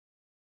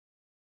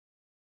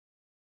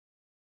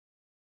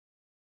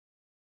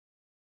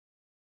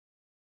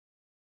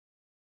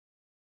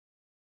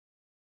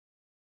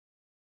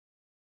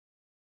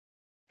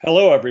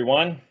Hello,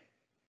 everyone.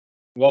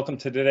 Welcome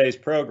to today's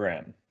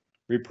program,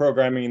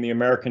 Reprogramming the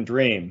American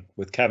Dream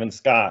with Kevin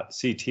Scott,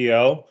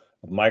 CTO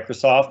of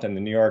Microsoft and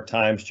the New York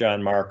Times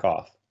John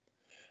Markoff.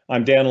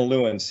 I'm Daniel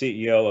Lewin,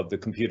 CEO of the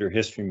Computer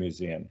History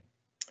Museum.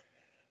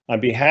 On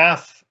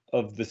behalf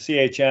of the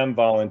CHM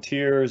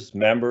volunteers,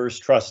 members,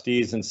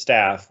 trustees, and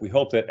staff, we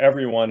hope that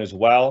everyone is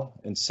well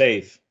and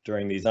safe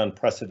during these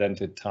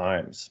unprecedented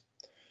times.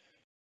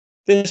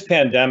 This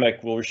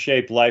pandemic will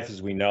reshape life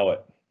as we know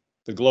it.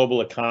 The global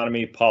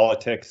economy,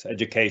 politics,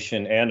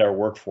 education, and our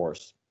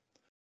workforce.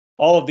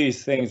 All of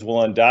these things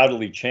will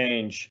undoubtedly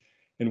change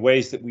in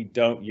ways that we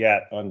don't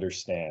yet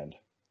understand.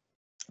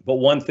 But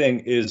one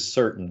thing is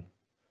certain.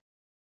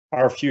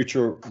 Our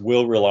future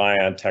will rely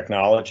on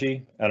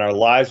technology, and our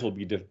lives will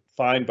be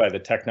defined by the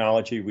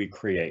technology we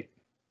create.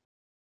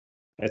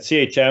 At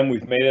CHM,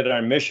 we've made it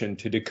our mission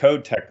to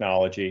decode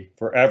technology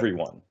for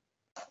everyone.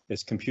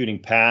 Its computing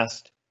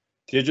past,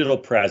 digital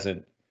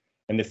present,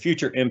 and the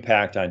future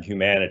impact on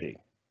humanity.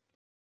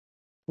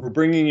 We're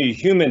bringing you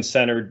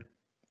human-centered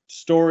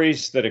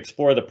stories that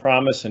explore the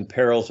promise and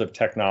perils of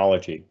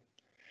technology.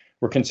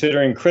 We're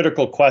considering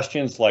critical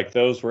questions like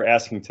those we're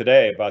asking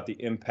today about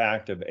the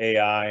impact of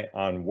AI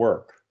on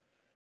work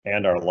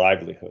and our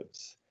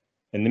livelihoods.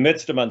 In the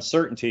midst of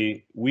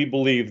uncertainty, we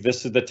believe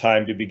this is the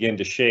time to begin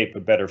to shape a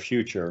better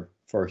future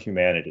for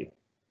humanity.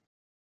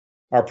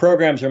 Our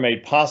programs are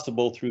made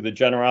possible through the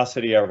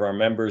generosity of our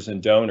members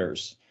and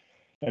donors.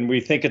 And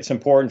we think it's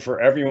important for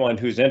everyone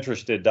who's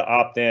interested to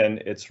opt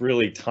in. It's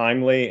really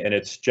timely and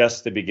it's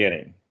just the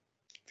beginning.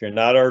 If you're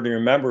not already a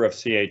member of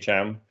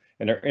CHM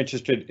and are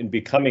interested in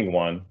becoming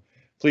one,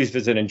 please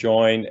visit and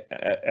join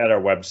at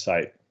our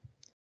website.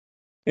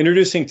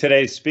 Introducing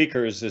today's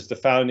speakers is the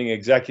founding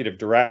executive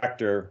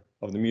director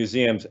of the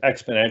museum's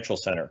Exponential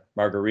Center,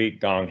 Marguerite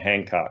Gong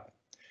Hancock.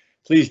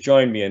 Please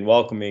join me in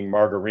welcoming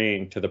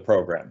Marguerite to the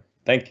program.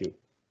 Thank you.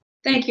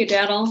 Thank you,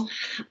 Daniel.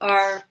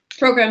 Our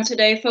program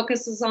today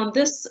focuses on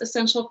this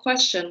essential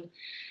question.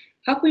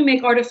 How can we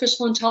make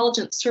artificial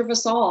intelligence serve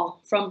us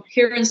all, from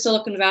here in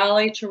Silicon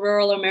Valley to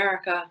rural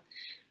America?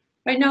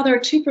 Right now, there are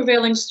two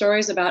prevailing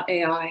stories about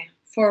AI.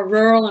 For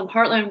rural and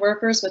heartland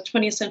workers with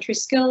 20th century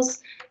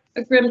skills,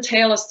 a grim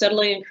tale of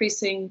steadily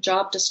increasing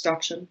job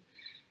destruction.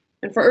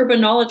 And for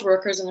urban knowledge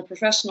workers in the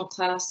professional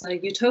class, a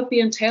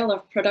utopian tale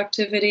of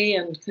productivity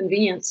and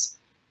convenience.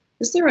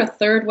 Is there a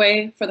third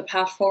way for the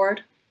path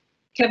forward?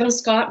 Kevin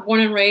Scott, born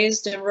and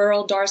raised in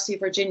rural Darcy,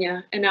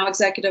 Virginia, and now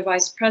Executive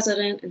Vice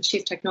President and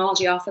Chief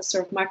Technology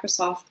Officer of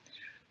Microsoft,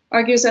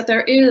 argues that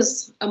there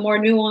is a more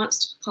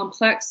nuanced,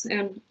 complex,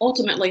 and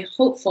ultimately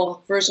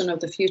hopeful version of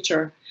the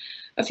future,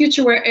 a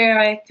future where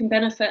AI can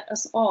benefit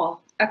us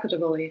all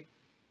equitably.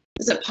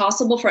 Is it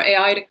possible for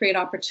AI to create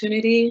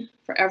opportunity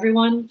for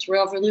everyone, to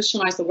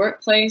revolutionize the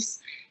workplace,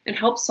 and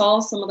help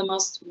solve some of the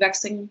most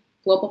vexing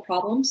global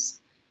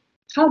problems?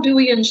 How do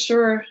we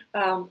ensure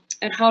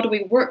and how do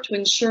we work to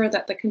ensure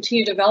that the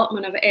continued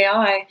development of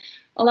AI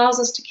allows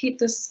us to keep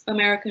this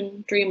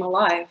American dream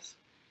alive?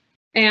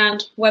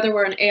 And whether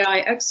we're an AI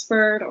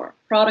expert or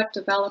product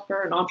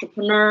developer, an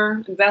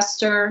entrepreneur,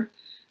 investor,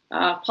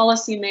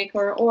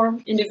 policymaker, or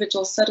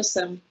individual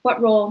citizen,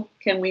 what role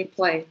can we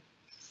play?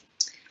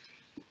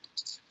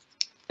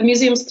 The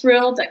museum's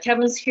thrilled that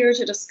Kevin's here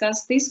to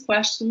discuss these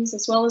questions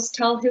as well as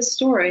tell his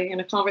story in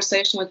a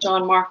conversation with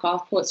John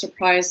Markoff, Pulitzer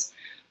Prize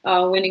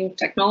winning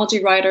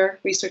technology writer,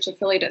 research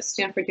affiliate at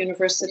Stanford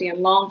University, and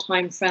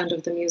longtime friend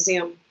of the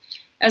museum.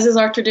 As is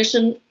our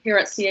tradition here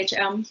at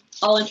CHM,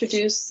 I'll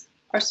introduce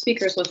our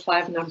speakers with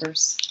 5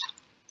 numbers.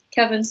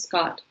 Kevin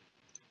Scott.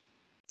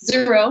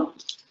 0,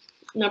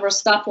 number of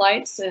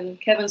stoplights in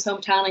Kevin's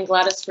hometown in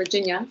Gladys,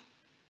 Virginia.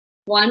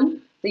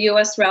 1, the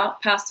US route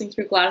passing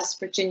through Gladys,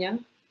 Virginia.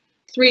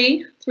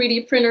 3,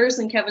 3D printers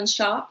in Kevin's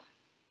shop.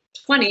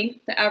 20,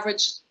 the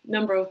average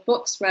number of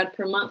books read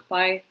per month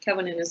by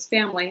Kevin and his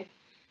family.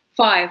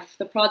 5,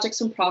 the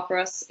projects in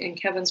progress in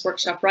Kevin's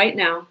workshop right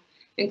now,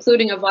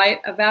 including a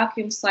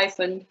vacuum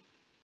siphon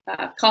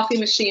coffee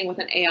machine with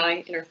an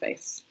AI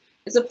interface.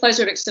 It's a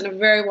pleasure to extend a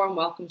very warm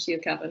welcome to you,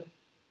 Kevin.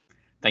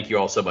 Thank you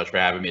all so much for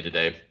having me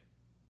today.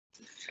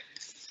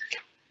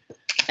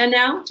 And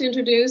now to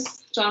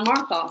introduce John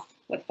Markoff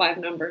with 5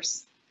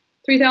 numbers.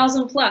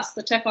 3,000 plus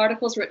the tech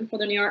articles written for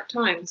the New York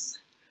Times.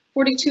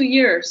 42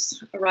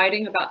 years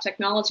writing about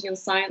technology and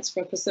science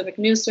for Pacific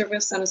News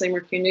Service, San Jose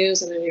Mercury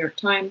News, and the New York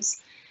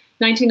Times.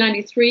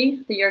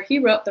 1993, the year he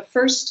wrote the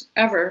first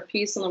ever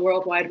piece on the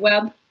World Wide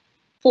Web.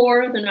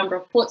 4, the number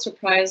of Pulitzer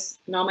Prize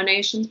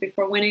nominations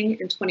before winning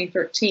in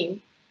 2013.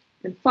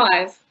 And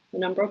 5, the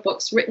number of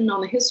books written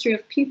on the history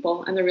of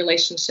people and their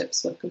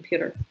relationships with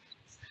computer.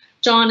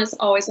 John, it's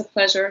always a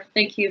pleasure.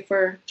 Thank you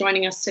for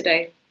joining us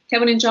today.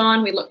 Kevin and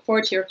John, we look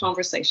forward to your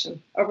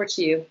conversation. Over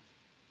to you.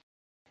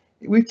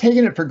 We've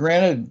taken it for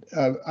granted,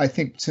 I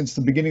think, since the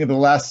beginning of the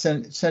last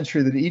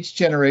century that each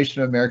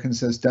generation of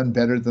Americans has done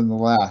better than the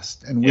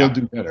last and will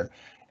do better.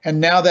 And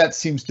now that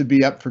seems to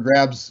be up for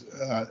grabs,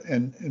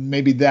 and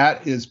maybe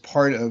that is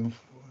part of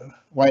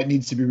why it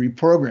needs to be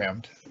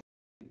reprogrammed.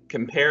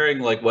 comparing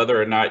like whether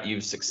or not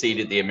you've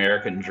succeeded the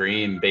American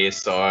dream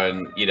based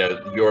on, you know,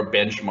 your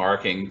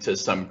benchmarking to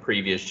some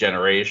previous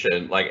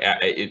generation, like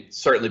it's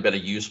certainly been a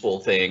useful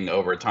thing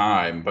over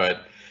time,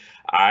 but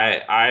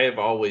I've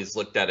always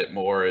looked at it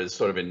more as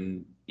sort of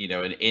an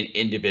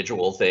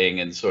individual thing,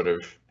 and sort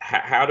of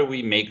how do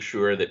we make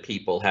sure that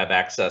people have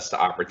access to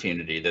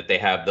opportunity, that they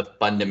have the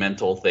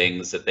fundamental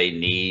things that they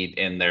need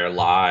in their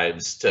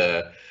lives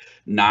to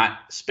not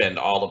spend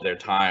all of their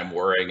time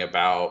worrying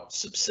about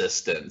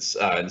subsistence,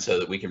 and so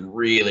that we can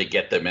really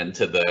get them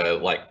into the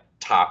like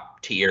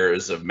top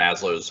tiers of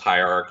Maslow's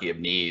hierarchy of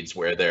needs,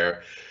 where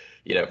they're,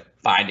 you know,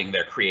 finding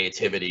their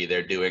creativity,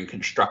 they're doing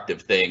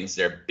constructive things,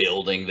 they're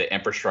building the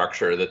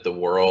infrastructure that the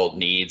world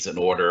needs in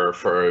order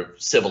for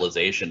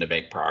civilization to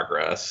make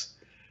progress.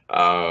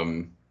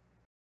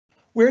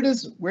 Where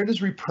does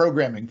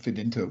reprogramming fit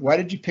into it? Why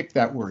did you pick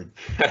that word?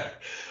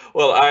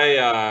 Well,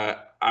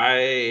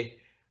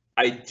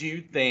 I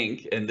do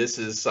think, and this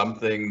is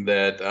something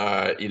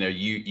that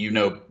you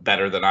know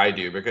better than I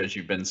do, because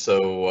you've been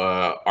so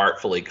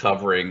artfully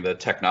covering the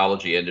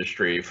technology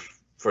industry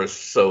for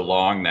so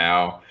long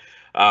now.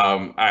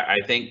 I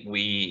think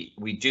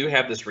we do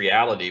have this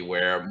reality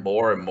where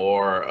more and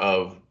more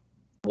of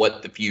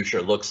what the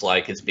future looks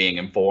like is being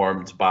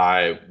informed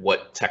by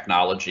what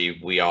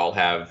technology we all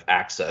have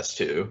access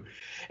to.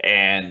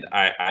 And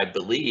I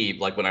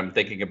believe, like when I'm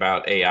thinking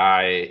about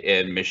AI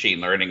and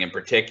machine learning in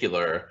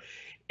particular,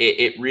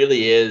 it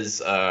really is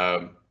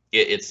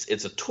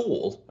it's a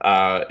tool.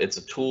 It's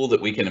a tool that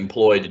we can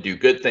employ to do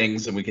good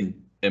things, and we can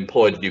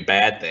employ to do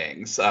bad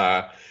things.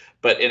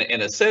 But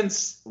in a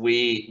sense,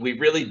 we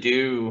really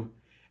do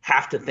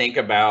have to think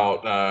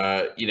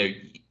about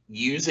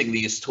using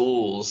these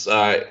tools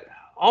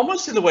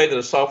almost in the way that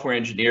a software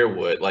engineer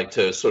would, like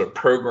to sort of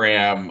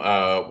program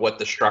what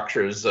the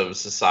structures of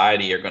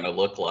society are going to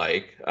look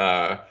like.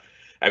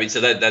 I mean,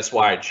 so that's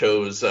why I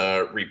chose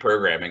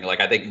reprogramming.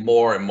 Like, I think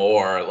more and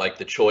more, like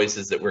the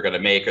choices that we're going to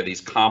make are these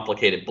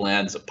complicated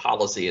blends of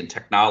policy and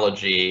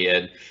technology,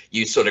 and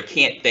you sort of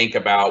can't think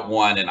about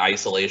one in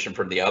isolation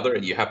from the other,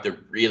 and you have to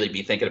really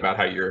be thinking about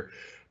how you're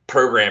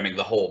programming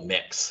the whole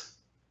mix.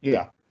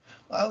 Yeah.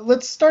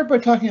 Let's start by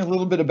talking a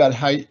little bit about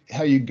how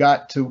you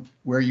got to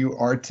where you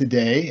are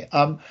today.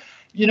 I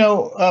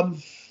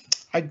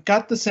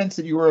got the sense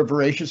that you were a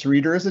voracious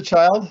reader as a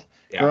child,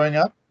 growing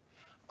up.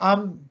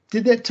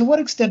 To what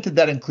extent did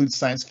that include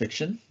science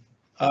fiction?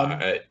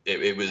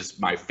 It was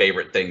my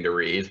favorite thing to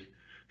read.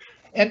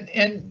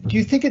 And do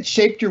you think it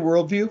shaped your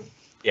worldview?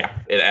 Yeah,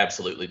 it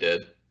absolutely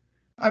did.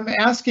 I'm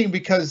asking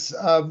because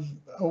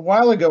a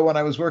while ago, when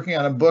I was working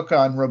on a book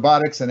on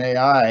robotics and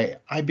AI,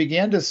 I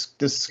began to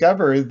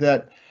discover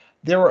that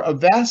there were a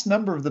vast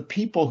number of the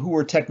people who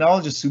were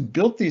technologists who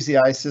built these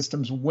AI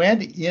systems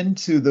went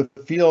into the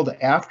field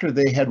after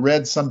they had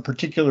read some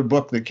particular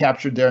book that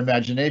captured their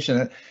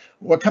imagination.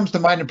 What comes to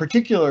mind in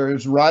particular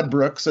is Rod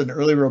Brooks, an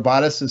early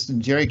roboticist,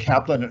 and Jerry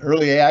Kaplan, an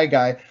early AI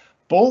guy.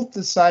 Both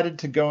decided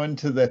to go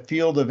into the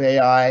field of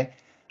AI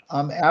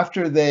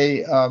after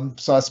they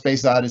saw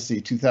Space Odyssey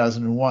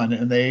 2001,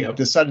 and they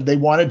decided they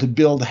wanted to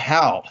build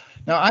HAL.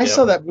 Now, I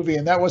saw that movie,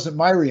 and that wasn't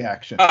my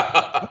reaction.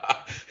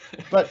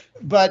 but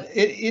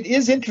it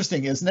is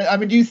interesting, isn't it? I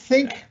mean, do you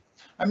think?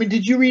 I mean,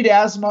 did you read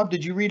Asimov?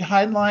 Did you read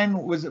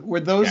Heinlein? Were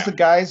those the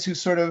guys who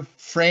sort of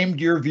framed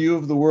your view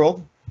of the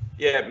world?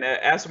 Yeah,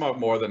 Asimov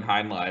more than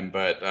Heinlein,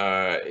 but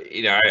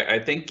I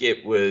think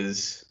it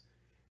was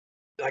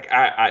like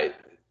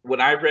when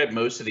I read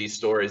most of these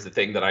stories, the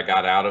thing that I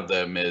got out of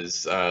them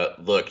is,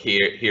 look,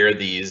 here are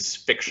these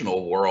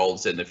fictional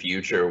worlds in the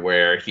future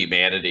where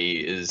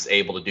humanity is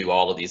able to do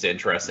all of these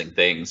interesting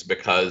things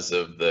because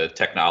of the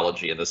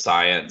technology and the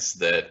science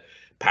that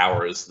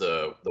powers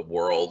the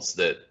worlds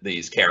that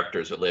these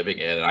characters are living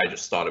in. And I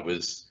just thought it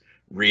was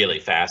really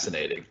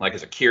fascinating. Like,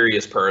 as a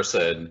curious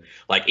person,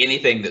 like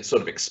anything that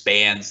sort of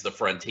expands the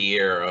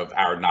frontier of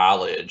our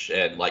knowledge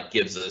and like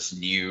gives us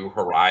new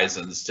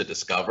horizons to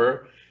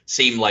discover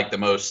seemed like the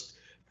most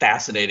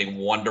fascinating,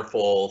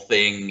 wonderful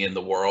thing in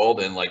the world,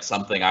 and like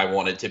something I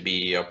wanted to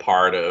be a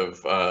part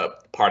of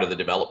the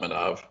development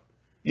of.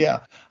 Yeah,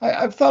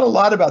 I've thought a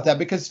lot about that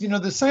because,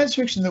 the science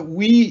fiction that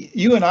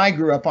you and I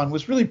grew up on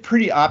was really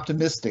pretty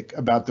optimistic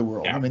about the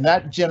world. Yeah. I mean,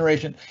 that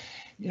generation,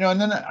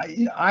 and then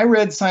I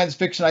read science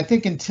fiction, I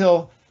think,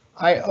 until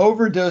I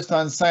overdosed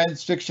on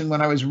science fiction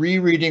when I was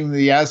rereading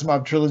the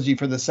Asimov trilogy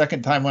for the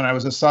second time when I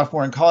was a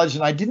sophomore in college,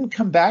 and I didn't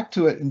come back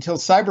to it until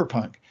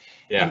Cyberpunk.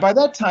 Yeah. And by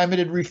that time, it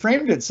had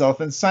reframed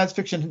itself, and science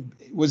fiction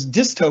was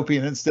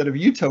dystopian instead of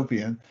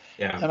utopian.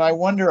 Yeah. And I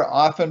wonder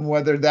often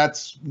whether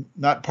that's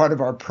not part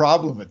of our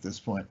problem at this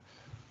point.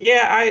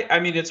 Yeah, I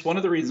mean, it's one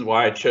of the reasons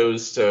why I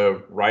chose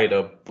to write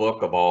a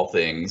book of all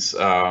things.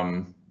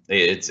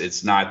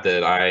 It's not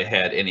that I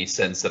had any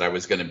sense that I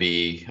was going to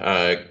be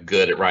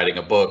good at writing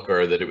a book,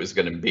 or that it was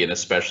going to be an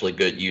especially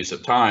good use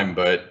of time.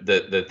 But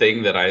the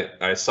thing that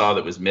I saw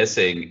that was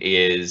missing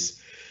is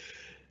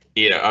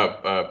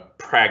a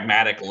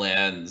pragmatic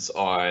lens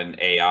on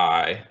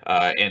AI,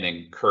 and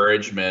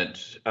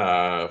encouragement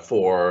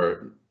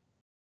for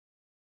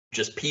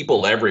just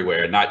people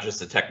everywhere, not just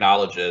the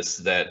technologists,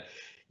 that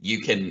you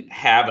can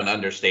have an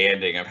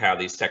understanding of how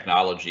these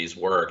technologies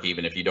work,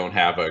 even if you don't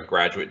have a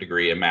graduate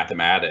degree in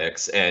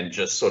mathematics, and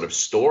just sort of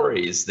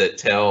stories that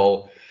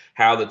tell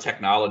how the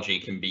technology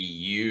can be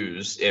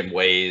used in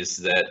ways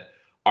that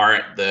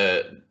aren't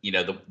the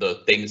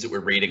things that we're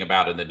reading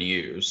about in the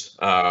news.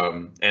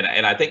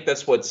 And I think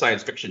that's what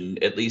science fiction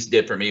at least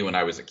did for me when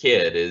I was a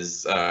kid,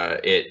 is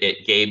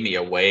it gave me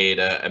a way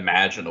to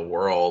imagine a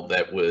world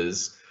that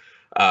was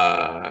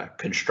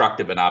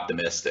constructive and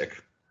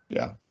optimistic.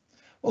 Yeah.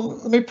 Well,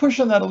 let me push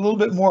on that a little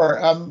bit more.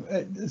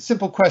 A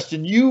simple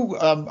question. You,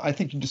 I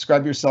think you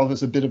describe yourself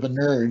as a bit of a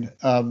nerd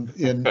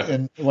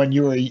in when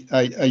you were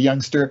a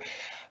youngster.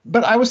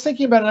 But I was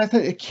thinking about it, and I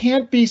thought it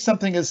can't be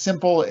something as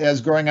simple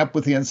as growing up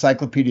with the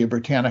Encyclopedia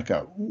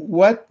Britannica.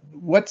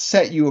 What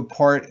set you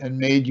apart and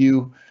made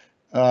you?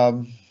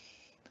 Well,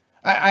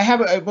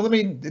 let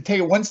me take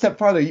it one step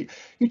farther.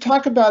 You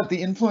talk about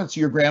the influence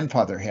your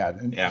grandfather had,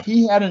 and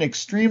he had an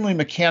extremely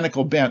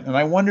mechanical bent, and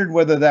I wondered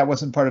whether that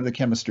wasn't part of the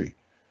chemistry.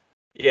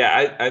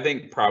 Yeah, I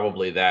think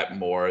probably that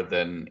more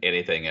than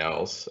anything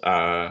else.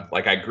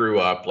 Like, I grew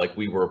up, like,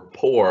 we were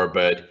poor,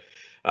 but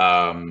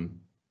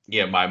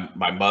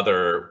my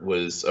mother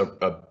was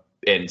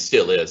and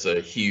still is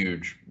a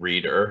huge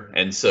reader,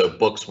 and so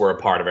books were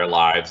a part of our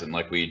lives. And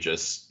like, we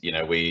just,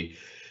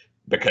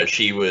 because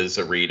she was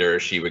a reader,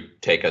 she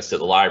would take us to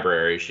the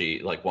library.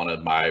 Like, one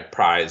of my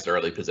prized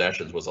early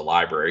possessions was a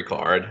library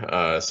card.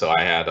 So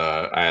I had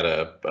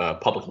a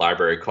public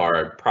library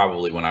card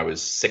probably when I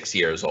was 6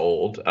 years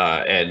old.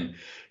 And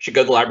she'd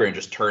go to the library and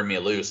just turn me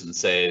loose and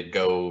say,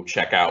 go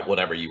check out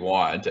whatever you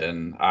want.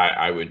 And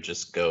I would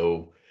just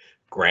go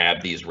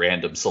grab these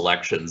random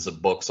selections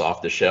of books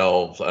off the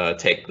shelves,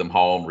 take them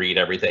home, read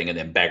everything, and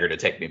then beg her to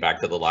take me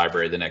back to the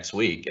library the next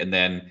week. And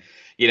then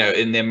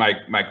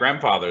my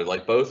grandfather,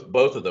 like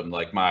both of them,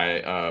 like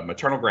my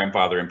maternal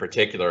grandfather in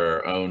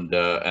particular, owned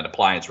an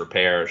appliance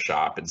repair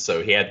shop. And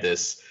so he had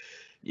this,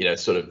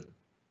 sort of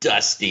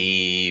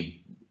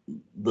dusty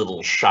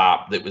little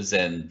shop that was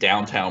in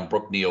downtown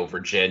Brookneal,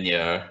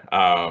 Virginia.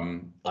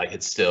 Like,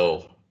 it's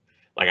still,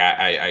 like,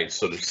 I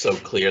sort of so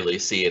clearly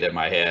see it in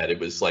my head. It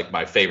was like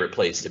my favorite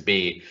place to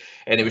be.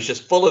 And it was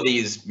just full of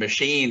these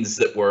machines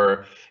that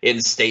were in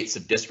states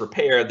of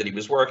disrepair that he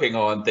was working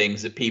on,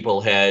 things that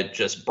people had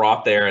just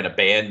brought there and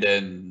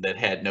abandoned that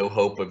had no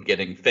hope of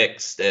getting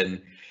fixed.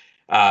 And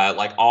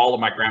like, all of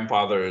my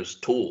grandfather's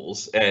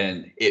tools.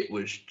 And it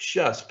was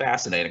just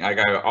fascinating. Like,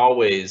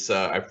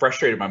 I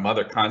frustrated my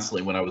mother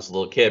constantly when I was a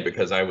little kid,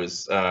 because I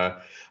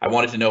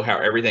wanted to know how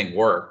everything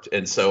worked.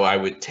 And so I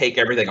would take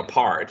everything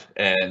apart,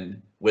 and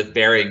with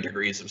varying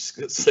degrees of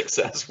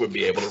success would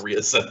be able to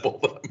reassemble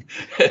them.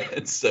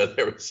 And so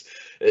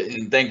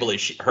and thankfully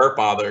her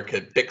father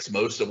could fix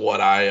most of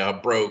what I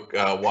broke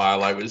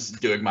while I was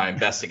doing my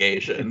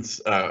investigations.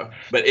 But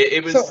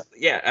it was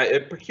a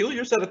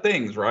peculiar set of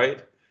things, right?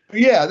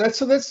 Yeah,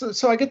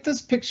 so I get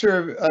this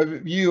picture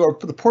of you, or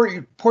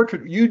the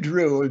portrait you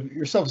drew of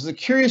yourself as a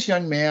curious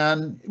young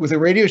man with a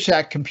Radio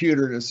Shack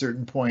computer at a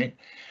certain point.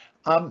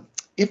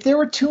 If there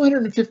were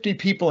 250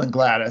 people in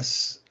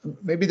Gladys,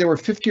 maybe there were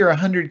 50 or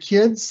 100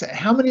 kids.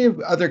 How many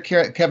other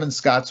Kevin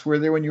Scotts were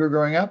there when you were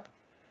growing up?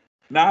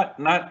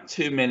 Not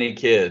too many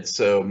kids.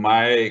 So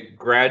my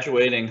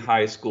graduating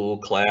high school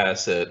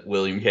class at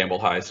William Campbell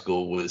High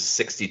School was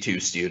 62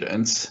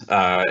 students,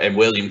 and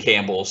William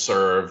Campbell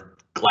served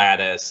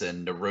Gladys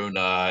and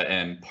Naruna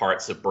and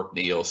parts of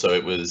Brookneal. So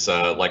it was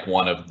like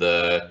one of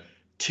the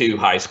 2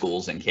 high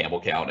schools in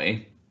Campbell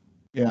County.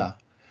 Yeah.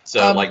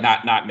 So like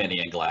not many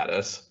in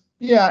Gladys.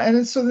 Yeah,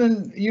 and so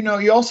then,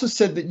 you also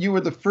said that you were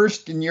the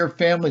first in your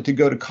family to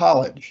go to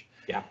college.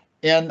 Yeah.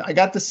 And I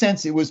got the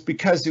sense it was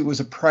because it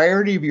was a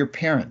priority of your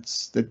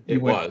parents that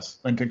you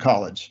went to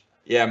college.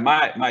 Yeah,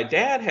 my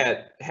dad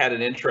had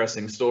an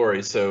interesting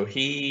story. So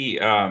he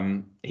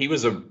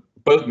was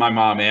both my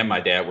mom and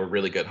my dad were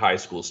really good high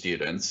school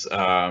students.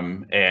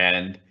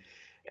 And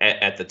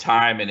at the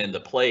time and in the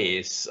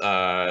place,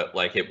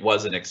 like, it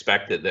wasn't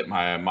expected that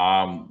my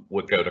mom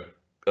would go to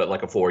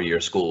like a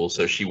 4-year school.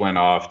 So she went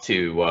off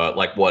to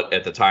like what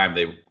at the time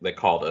they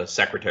called a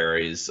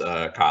secretary's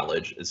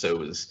college. And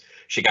so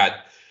she got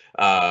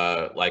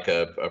like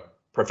a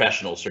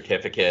professional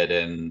certificate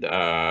and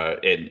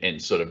in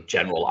sort of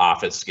general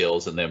office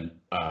skills. And then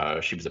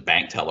she was a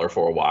bank teller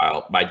for a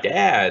while. My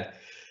dad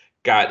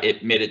got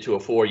admitted to a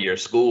 4-year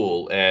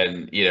school,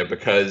 and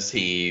because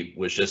he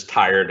was just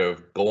tired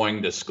of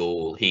going to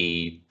school,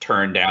 he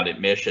turned down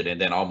admission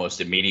and then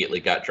almost immediately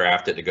got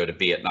drafted to go to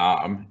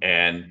Vietnam.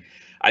 And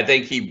I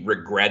think he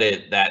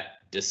regretted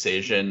that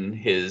decision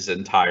his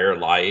entire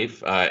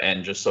life,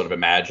 and just sort of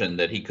imagined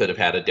that he could have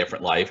had a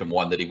different life, and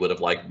one that he would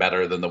have liked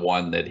better than the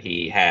one that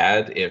he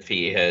had if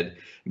he had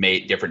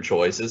made different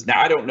choices.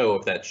 Now, I don't know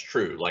if that's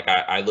true. Like,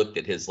 I looked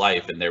at his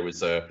life, and there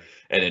was an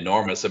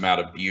enormous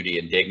amount of beauty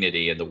and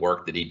dignity in the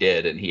work that he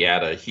did, and he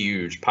had a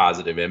huge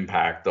positive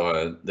impact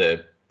on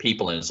the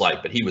people in his life,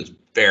 but he was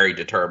very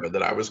determined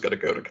that I was going to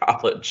go to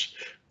college.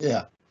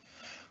 Yeah.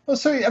 Well,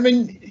 so I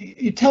mean,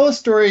 you tell a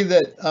story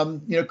that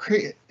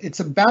it's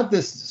about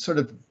this sort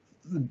of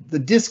the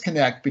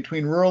disconnect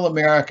between rural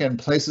America and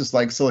places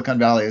like Silicon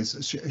Valley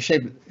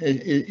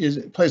is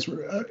plays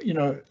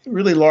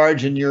really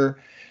large in your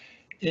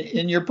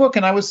book.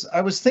 And I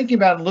was thinking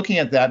about and looking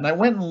at that, and I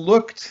went and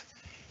looked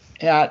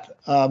at,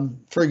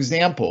 for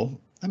example,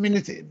 I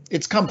mean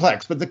it's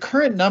complex, but the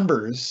current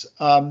numbers.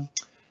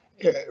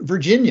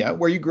 Virginia,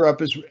 where you grew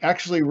up, is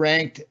actually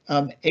ranked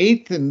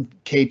 8th in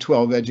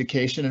K-12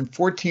 education and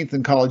 14th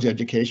in college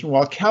education,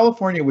 while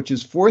California, which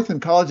is 4th in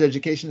college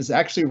education, is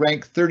actually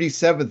ranked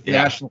 37th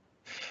nationally.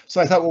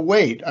 So I thought, well,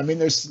 wait, I mean,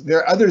 there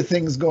are other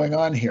things going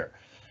on here.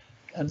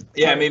 And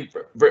I mean,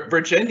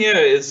 Virginia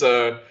is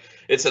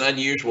it's an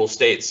unusual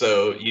state.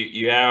 So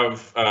you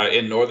have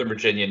in Northern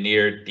Virginia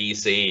near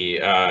DC,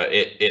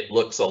 it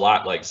looks a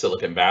lot like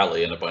Silicon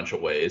Valley in a bunch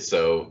of ways.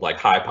 So like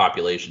high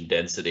population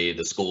density,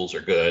 the schools are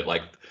good.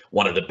 Like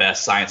one of the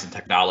best science and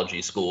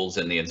technology schools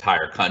in the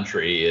entire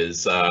country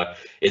is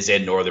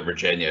in Northern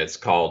Virginia. It's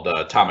called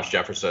Thomas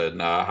Jefferson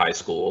High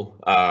School,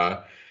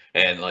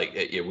 and like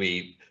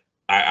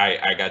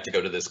I got to go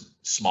to this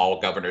small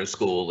governor's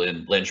school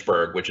in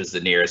Lynchburg, which is the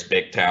nearest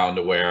big town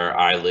to where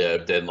I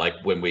lived. And like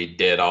when we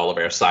did all of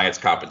our science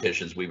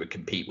competitions, we would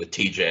compete with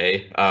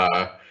TJ.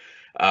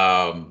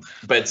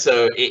 But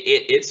so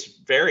it's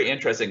very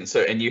interesting.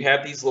 So, and you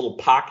have these little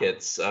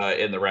pockets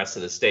in the rest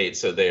of the state.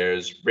 So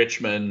there's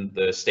Richmond,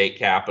 the state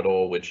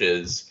capital, which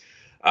is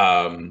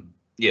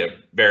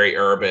very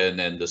urban,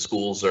 and the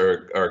schools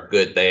are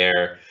good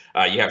there.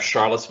 You have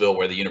Charlottesville,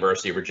 where the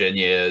University of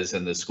Virginia is,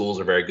 and the schools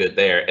are very good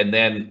there. And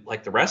then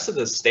like the rest of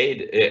the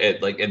state,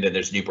 and then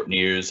there's Newport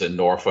News and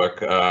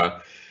Norfolk.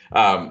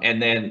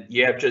 And then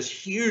you have just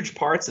huge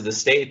parts of the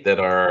state that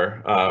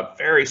are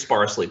very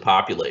sparsely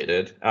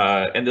populated.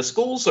 And the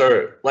schools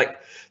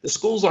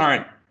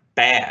aren't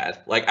bad.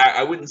 Like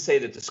I wouldn't say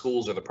that the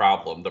schools are the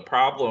problem.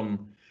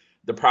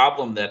 The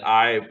problem that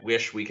I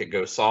wish we could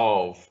go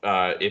solve,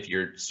 if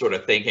you're sort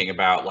of thinking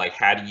about like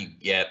how do you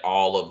get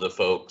all of the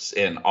folks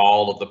in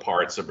all of the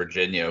parts of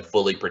Virginia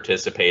fully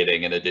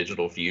participating in a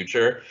digital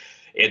future,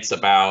 it's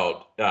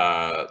about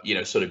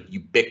sort of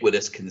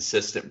ubiquitous,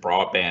 consistent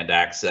broadband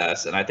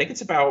access. And I think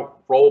it's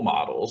about role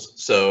models.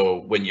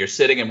 So when you're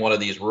sitting in one of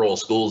these rural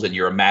schools and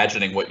you're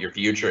imagining what your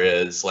future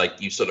is, like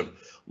you sort of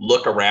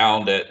look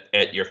around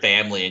at your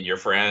family and your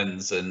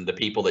friends and the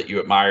people that you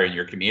admire in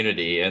your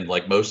community. And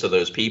like most of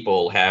those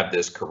people have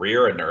this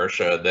career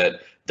inertia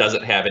that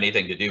doesn't have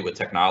anything to do with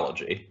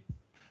technology.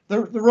 The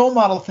role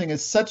model thing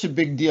is such a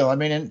big deal. I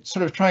mean, and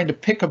sort of trying to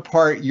pick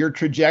apart your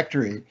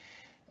trajectory.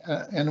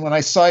 And when I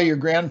saw your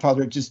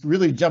grandfather, it just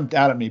really jumped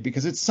out at me,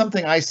 because it's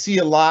something I see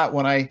a lot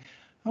when I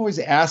always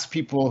ask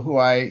people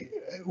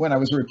when I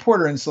was a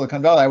reporter in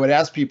Silicon Valley, I would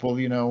ask people,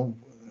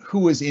 who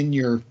was in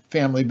your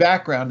family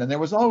background, and there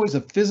was always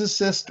a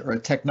physicist or a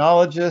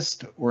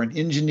technologist or an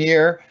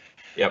engineer.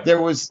 Yep. There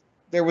was,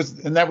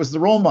 and that was the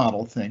role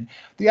model thing.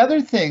 The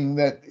other thing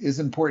that is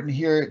important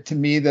here to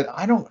me that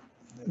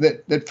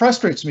that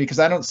frustrates me, because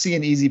I don't see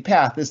an easy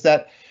path, is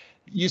that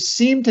you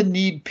seem to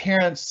need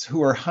parents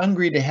who are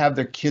hungry to have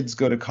their kids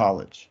go to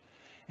college.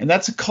 And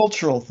that's a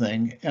cultural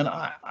thing. And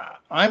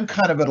I'm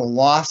kind of at a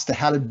loss to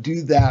how to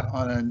do that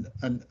on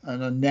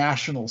a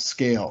national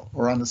scale,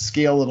 or on a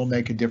scale that'll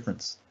make a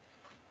difference.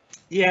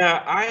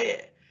 Yeah,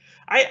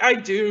 I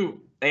do,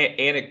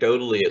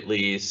 anecdotally at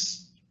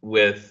least,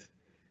 with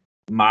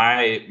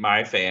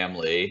my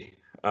family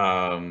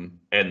and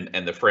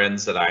the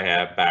friends that I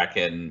have back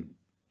in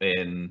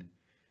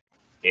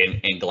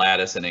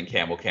Gladys and in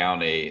Campbell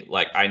County.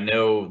 Like I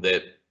know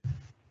that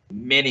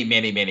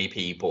many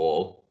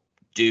people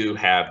do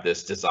have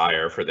this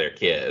desire for their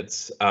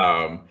kids.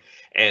 And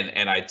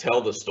I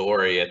tell the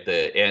story at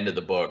the end of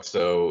the book.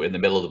 So in the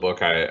middle of the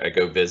book, I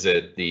go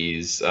visit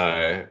these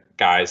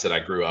guys that I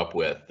grew up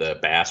with, the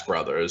Bass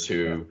brothers,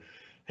 who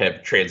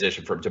have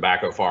transitioned from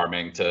tobacco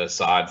farming to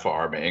sod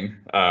farming.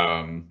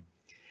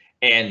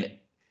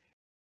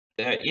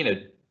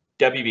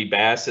 W.B.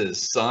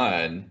 Bass's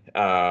son,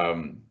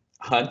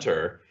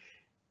 Hunter,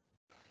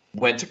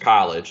 went to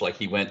college. Like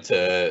he went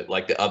to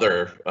like the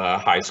other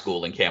high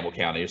school in Campbell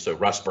County, so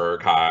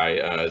Rustburg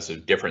High, so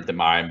different than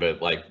mine,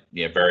 but like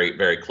very,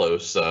 very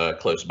close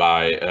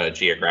by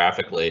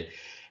geographically.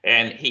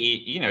 And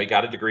he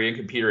got a degree in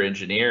computer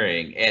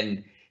engineering,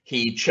 and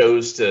he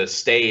chose to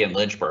stay in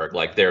Lynchburg.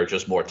 Like there are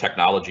just more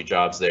technology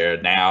jobs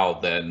there now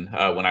than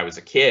when I was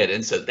a kid.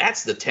 And so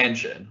that's the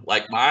tension.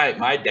 Like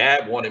my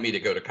dad wanted me to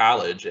go to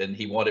college, and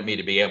he wanted me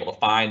to be able to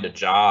find a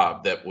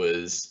job that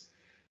was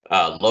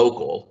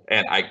local,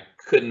 and I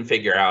couldn't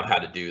figure out how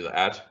to do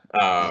that.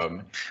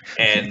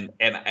 And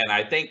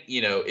I think,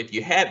 if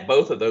you had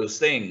both of those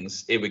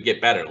things, it would get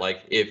better.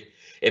 Like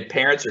if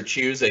parents are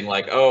choosing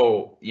like,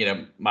 oh,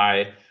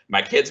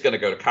 my kid's going to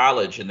go to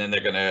college and then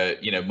they're going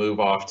to, move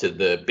off to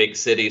the big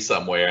city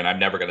somewhere and I'm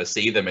never going to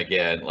see them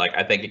again. Like,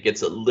 I think it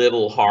gets a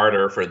little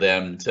harder for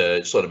them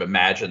to sort of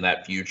imagine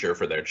that future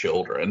for their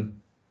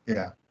children.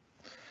 Yeah.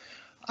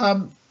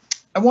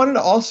 I wanted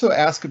to also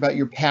ask about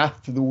your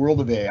path to the world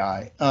of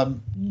AI.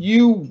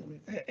 You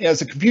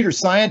as a computer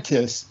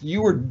scientist,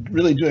 you were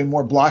really doing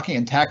more blocking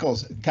and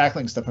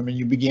tackling stuff. I mean,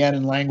 you began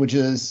in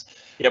languages.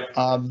 Yep.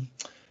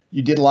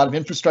 You did a lot of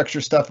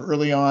infrastructure stuff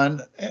early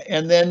on,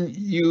 and then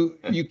you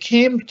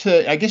came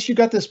to, I guess you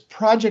got this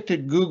project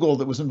at Google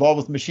that was involved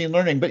with machine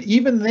learning, but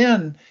even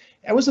then,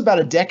 it was about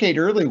a decade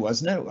early,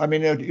 wasn't it? I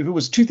mean, if it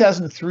was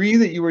 2003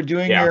 that you were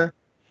doing your,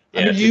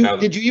 I mean,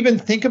 did you even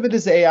think of it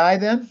as AI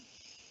then?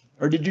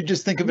 Or did you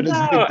just think of it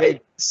as big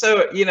data?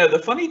 So, you know, the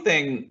funny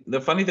thing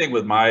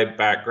with my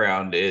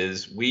background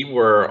is we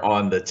were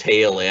on the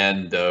tail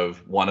end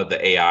of one of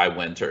the AI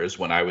winters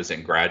when I was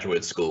in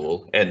graduate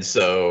school. And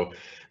so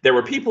there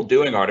were people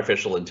doing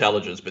artificial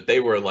intelligence, but they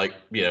were like,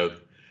 you know,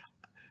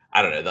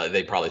 I don't know,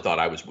 they probably thought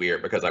I was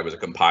weird because I was a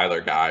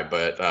compiler guy,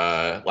 but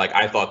like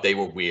I thought they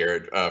were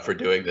weird for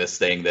doing this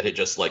thing that had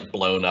just like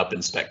blown up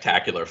in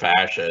spectacular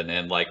fashion.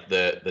 And like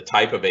the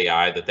type of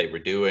AI that they were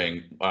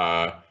doing,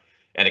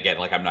 and again,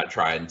 like I'm not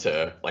trying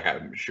to, like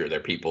I'm sure there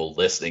are people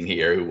listening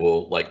here who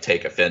will like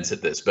take offense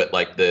at this, but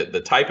like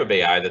the type of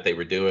AI that they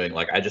were doing,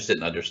 like I just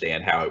didn't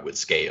understand how it would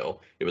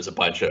scale. It was a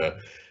bunch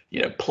of,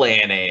 you know,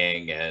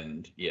 planning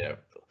and, you know,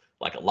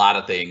 like a lot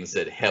of things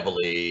that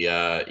heavily,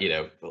 you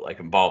know, like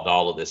involved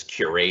all of this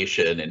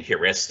curation and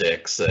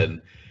heuristics.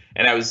 And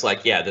I was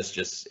like, yeah, this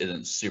just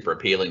isn't super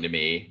appealing to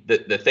me.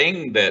 The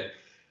thing that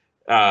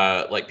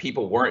like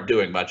people weren't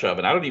doing much of,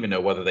 and I don't even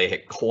know whether they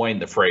had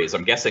coined the phrase,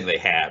 I'm guessing they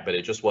had, but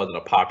it just wasn't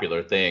a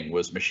popular thing,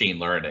 was machine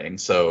learning.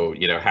 So,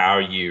 you know, how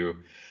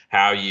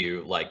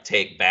you like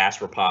take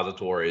vast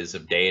repositories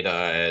of data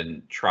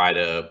and try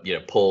to, you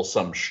know, pull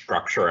some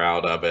structure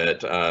out of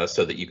it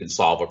so that you can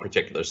solve a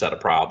particular set of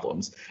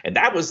problems. And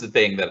that was the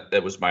thing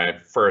that was my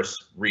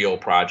first real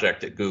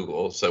project at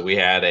Google. So we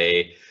had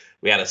a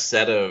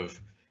set of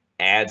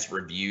ads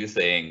review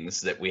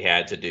things that we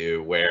had to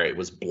do where it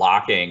was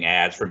blocking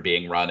ads from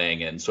being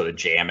running and sort of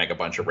jamming a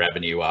bunch of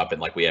revenue up. And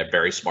like we had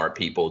very smart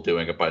people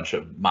doing a bunch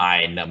of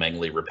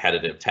mind-numbingly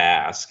repetitive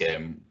tasks.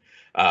 And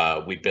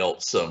we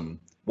built some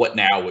what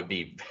now would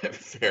be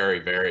very,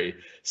 very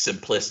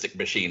simplistic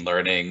machine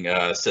learning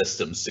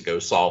systems to go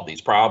solve these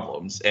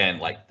problems. And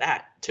like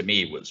that to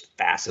me was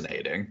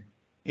fascinating.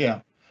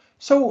 Yeah.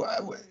 So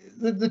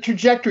the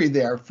trajectory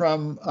there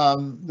from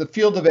the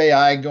field of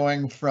AI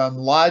going from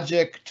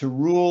logic to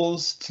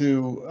rules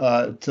to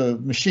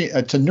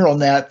neural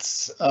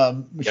nets,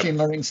 machine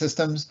learning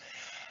systems.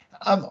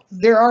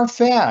 There are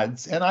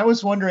fads, and I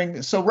was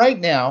wondering, so right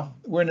now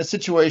we're in a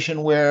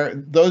situation where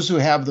those who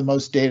have the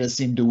most data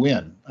seem to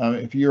win.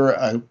 If you're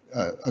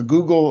a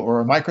Google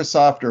or a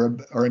Microsoft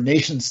or a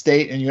nation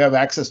state and you have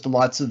access to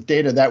lots of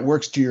data, that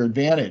works to your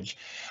advantage.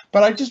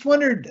 But I just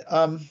wondered,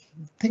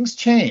 things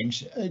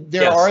change.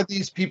 There are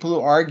these people who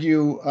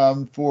argue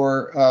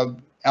for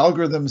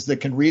algorithms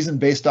that can reason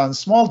based on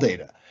small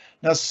data.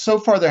 Now, so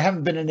far, there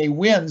haven't been any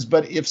wins,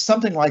 but if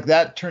something like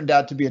that turned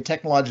out to be a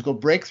technological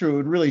breakthrough, it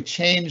would really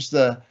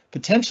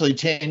potentially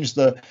change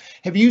the,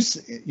 have you,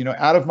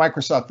 out of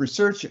Microsoft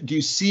research, do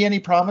you see any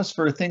promise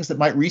for things that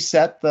might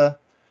reset the?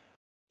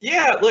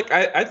 Yeah, look,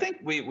 I think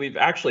we've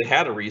actually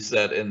had a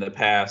reset in the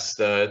past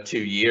 2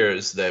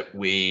 years that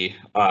we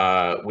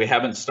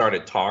haven't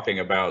started talking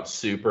about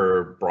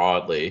super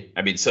broadly.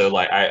 I mean, so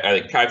like I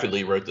think Kai-Fu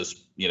Lee wrote this,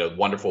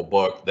 wonderful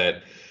book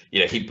that,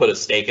 he put a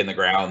stake in the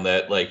ground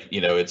that like,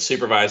 it's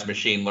supervised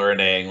machine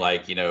learning,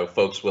 like,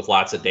 folks with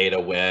lots of data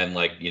win,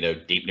 like,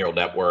 deep neural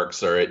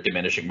networks are at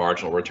diminishing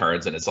marginal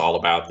returns, and it's all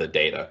about the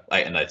data.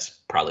 And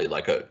that's probably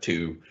like a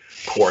too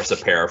coarse a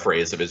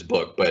paraphrase of his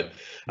book, but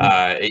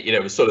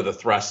it was sort of the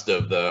thrust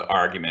of the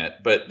argument.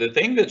 But the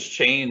thing that's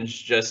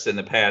changed just in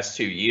the past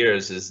 2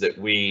 years is that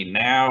we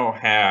now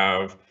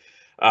have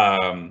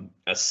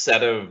a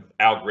set of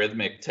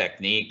algorithmic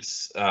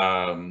techniques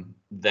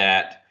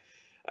that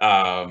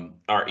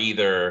are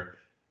either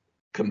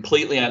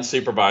completely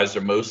unsupervised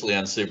or mostly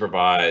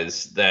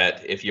unsupervised,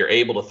 that if you're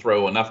able to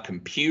throw enough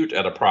compute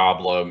at a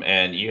problem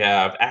and you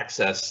have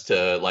access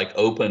to like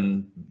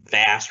open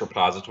vast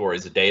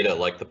repositories of data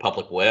like the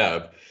public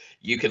web,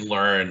 you can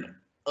learn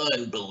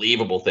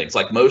unbelievable things.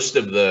 Like most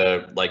of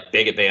the like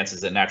big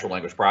advances in natural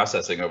language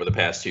processing over the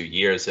past 2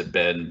 years have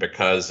been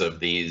because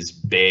of these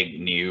big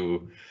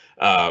new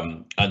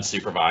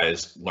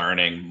unsupervised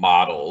learning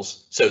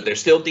models. So they're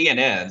still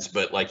DNNs,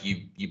 but like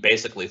you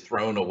basically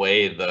thrown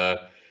away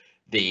the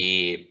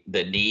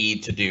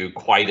need to do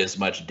quite as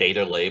much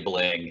data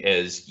labeling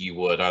as you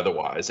would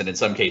otherwise. And in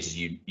some cases,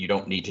 you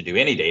don't need to do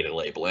any data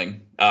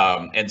labeling.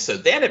 And so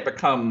then it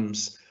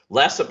becomes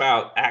less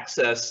about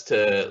access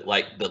to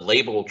like the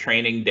label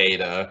training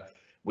data,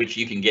 which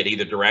you can get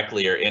either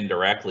directly or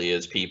indirectly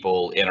as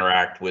people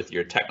interact with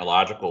your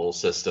technological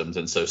systems.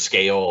 And so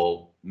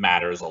scale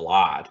matters a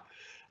lot.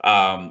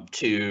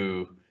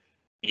 You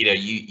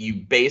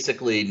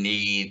basically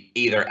need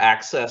either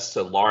access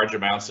to large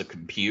amounts of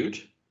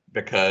compute,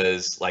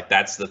 because like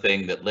that's the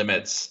thing that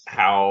limits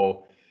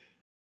how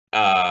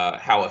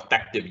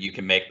effective you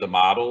can make the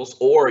models,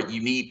 or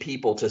you need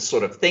people to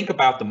sort of think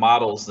about the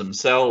models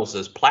themselves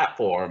as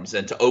platforms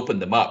and to open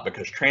them up,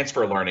 because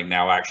transfer learning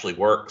now actually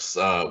works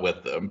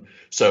with them.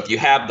 So if you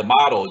have the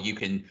model, you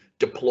can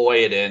deploy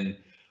it in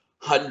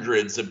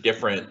hundreds of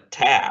different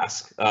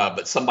tasks,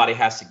 but somebody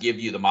has to give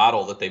you the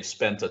model that they've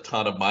spent a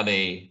ton of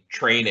money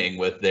training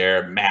with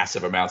their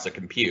massive amounts of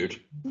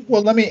compute.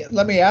 Well, let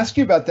me ask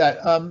you about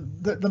that.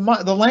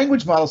 The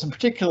language models, in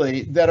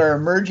particularly, that are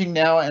emerging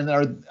now and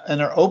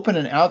are open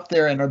and out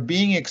there and are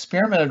being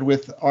experimented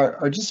with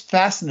are just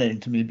fascinating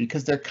to me,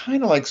 because they're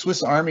kind of like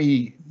Swiss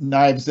Army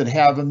knives that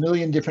have a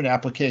million different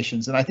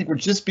applications, and I think we're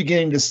just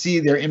beginning to see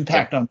their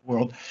impact on the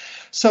world.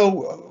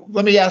 So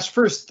let me ask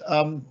first.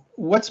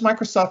 What's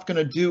Microsoft going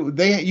to do?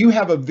 You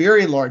have a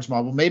very large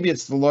model. Maybe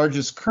it's the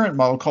largest current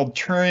model called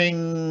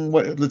Turing.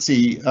 Let's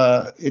see.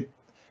 Turing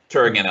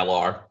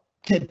NLR.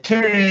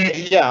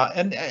 Turing, yeah.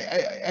 And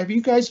are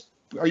you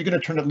going to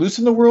turn it loose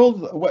in the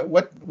world?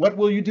 What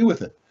will you do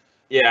with it?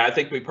 Yeah, I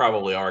think we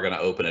probably are going to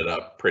open it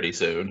up pretty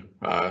soon.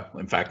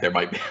 In fact, there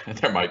might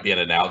be an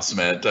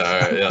announcement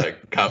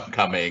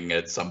coming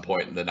at some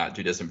point in the not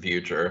too distant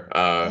future.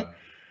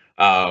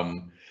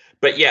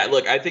 But yeah,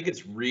 look, I think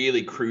it's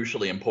really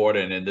crucially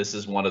important, and this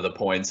is one of the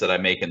points that I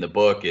make in the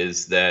book,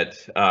 is that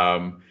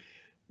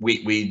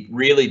we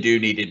really do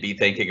need to be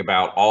thinking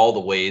about all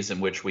the ways in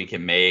which we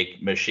can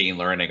make machine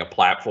learning a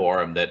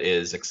platform that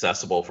is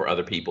accessible for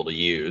other people to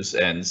use.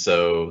 And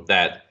so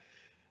that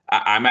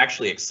I'm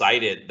actually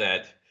excited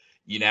that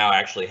you now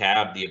actually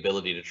have the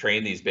ability to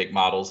train these big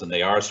models, and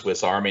they are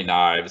Swiss Army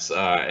knives,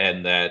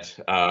 and that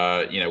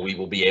we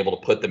will be able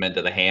to put them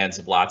into the hands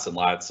of lots and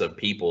lots of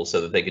people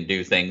so that they can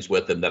do things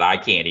with them that I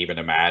can't even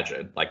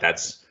imagine. Like,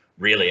 that's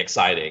really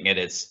exciting. And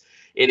it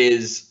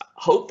is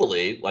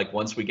hopefully, like,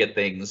 once we get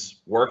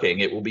things working,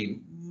 it will be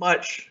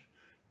much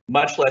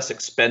less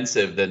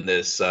expensive than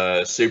this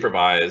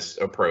supervised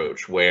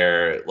approach,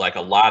 where like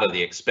a lot of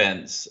the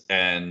expense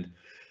and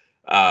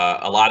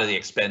a lot of the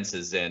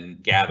expenses in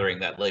gathering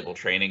that label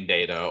training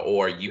data,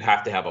 or you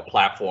have to have a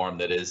platform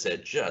that is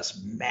at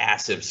just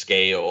massive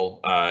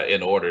scale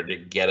in order to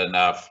get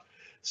enough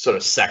sort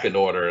of second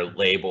order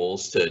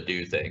labels to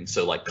do things.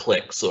 So like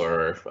clicks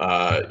or,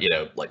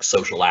 like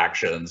social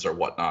actions or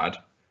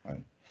whatnot.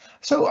 Right.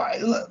 So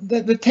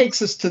that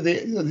takes us to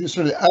the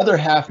sort of other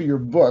half of your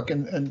book.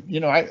 And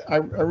I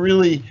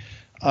really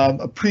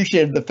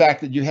appreciated the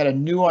fact that you had a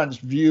nuanced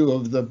view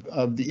of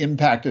the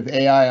impact of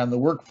AI on the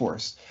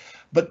workforce.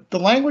 But the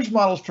language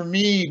models, for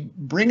me,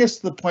 bring us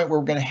to the point where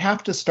we're going to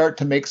have to start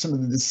to make some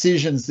of the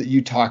decisions that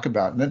you talk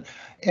about.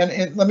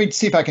 And let me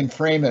see if I can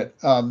frame it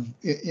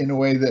in a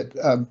way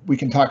that we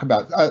can talk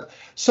about.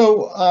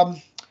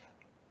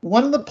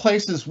 One of the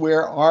places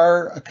where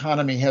our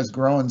economy has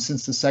grown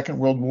since the Second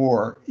World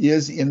War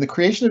is in the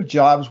creation of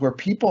jobs where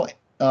people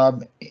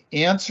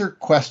answer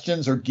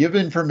questions or give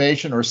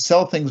information or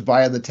sell things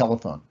via the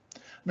telephone.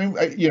 I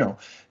mean,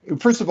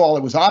 first of all,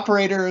 it was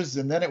operators,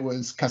 and then it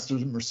was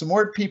customer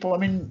support people. I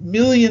mean,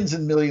 millions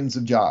and millions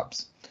of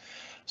jobs.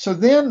 So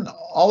then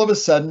all of a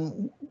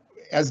sudden,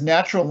 as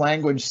natural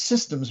language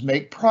systems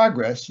make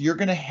progress, you're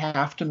going to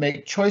have to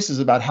make choices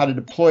about how to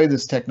deploy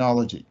this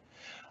technology.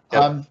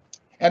 Yep.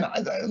 And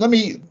let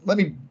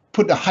me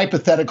put a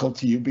hypothetical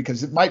to you,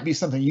 because it might be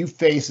something you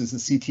face as the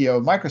CTO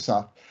of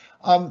Microsoft.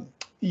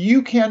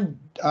 You can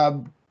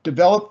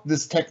develop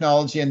this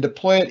technology and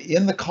deploy it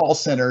in the call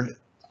center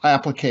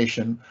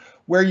application,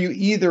 where you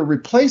either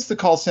replace the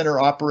call center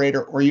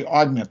operator or you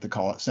augment the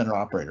call center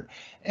operator.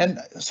 And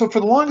so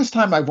for the longest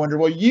time, I've wondered,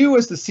 well, you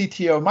as the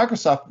CTO of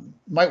Microsoft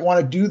might want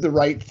to do the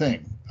right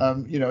thing,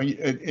 and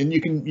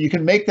you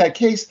can make that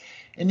case,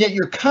 and yet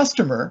your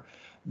customer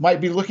might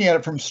be looking at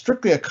it from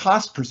strictly a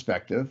cost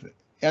perspective.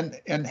 And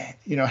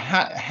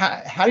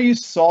how do you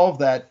solve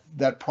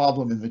that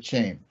problem in the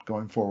chain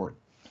going forward?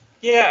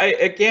 Yeah,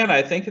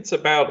 I think it's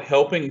about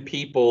helping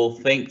people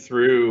think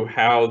through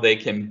how they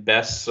can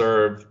best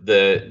serve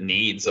the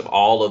needs of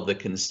all of the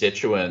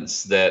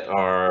constituents that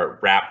are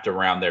wrapped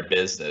around their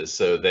business.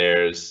 So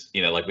there's,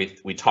 like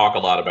we talk a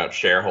lot about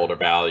shareholder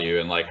value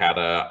and like how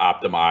to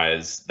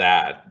optimize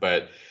that,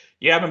 but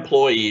you have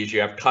employees, you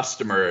have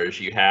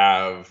customers, you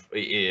have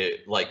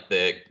like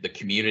the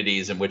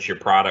communities in which your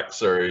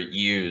products are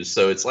used.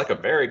 So it's like a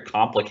very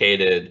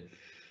complicated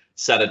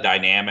set of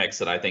dynamics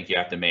that I think you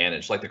have to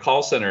manage. Like the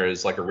call center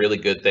is like a really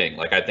good thing.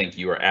 Like, I think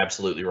you are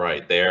absolutely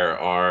right. There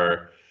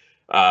are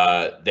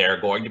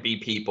going to be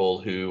people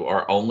who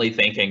are only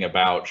thinking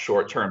about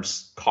short-term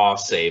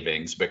cost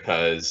savings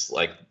because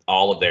like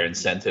all of their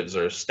incentives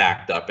are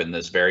stacked up in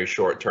this very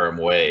short-term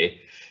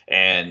way.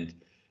 And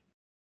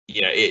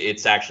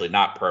it's actually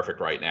not perfect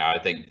right now. I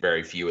think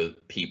very few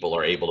people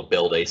are able to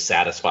build a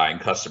satisfying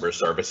customer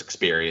service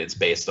experience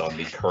based on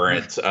the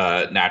current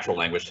natural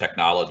language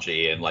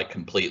technology and like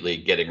completely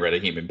getting rid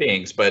of human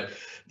beings. But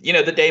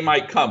the day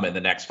might come in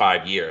the next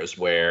 5 years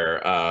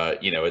where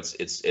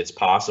it's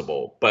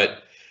possible.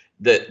 But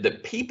the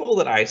people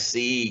that I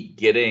see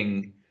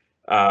getting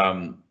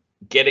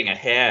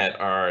ahead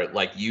are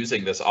like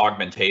using this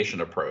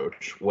augmentation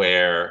approach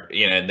where,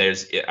 and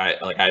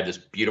I have this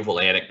beautiful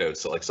anecdote.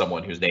 So like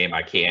someone whose name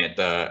I can't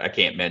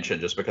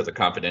mention just because of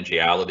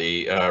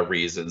confidentiality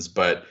reasons,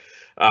 but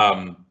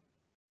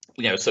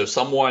so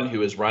someone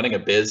who is running a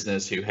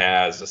business who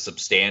has a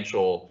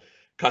substantial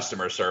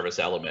customer service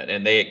element.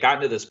 And they had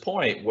gotten to this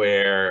point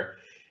where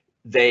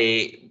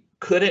they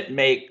couldn't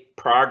make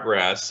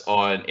progress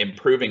on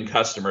improving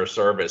customer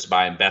service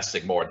by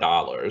investing more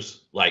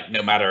dollars, like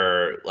no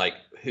matter like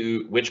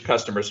which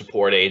customer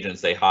support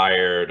agents they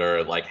hired,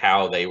 or like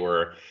how they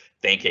were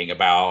thinking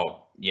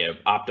about, you know,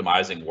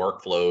 optimizing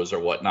workflows or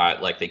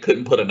whatnot. Like they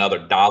couldn't put another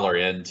dollar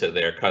into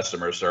their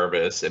customer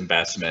service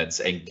investments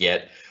and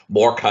get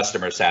more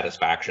customer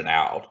satisfaction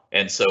out.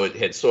 And so it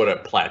had sort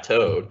of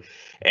plateaued,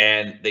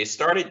 and they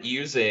started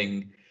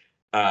using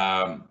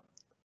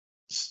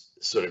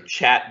sort of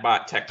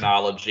chatbot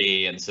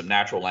technology and some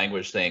natural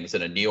language things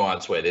in a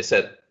nuanced way. They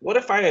said, what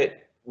if I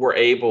were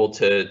able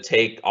to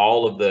take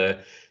all of the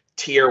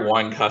tier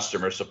 1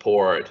 customer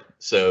support,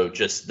 so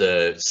just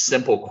the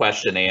simple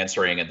question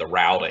answering and the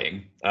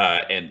routing,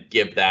 and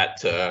give that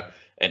to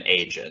an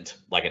agent,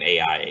 like an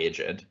AI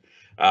agent.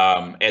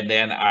 And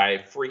then I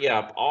free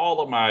up all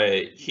of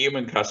my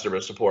human customer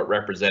support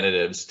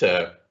representatives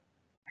to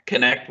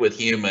connect with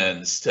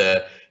humans,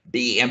 to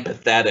be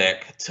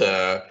empathetic,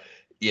 to,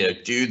 you know,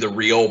 do the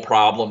real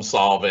problem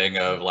solving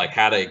of like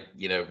how to,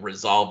 you know,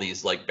 resolve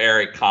these like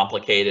very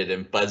complicated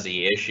and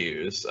fuzzy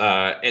issues.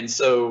 And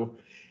so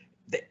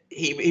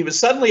he was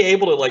suddenly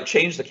able to like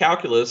change the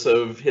calculus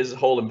of his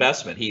whole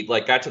investment. He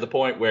like got to the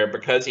point where,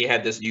 because he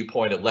had this new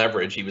point of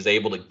leverage, he was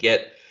able to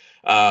get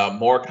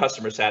more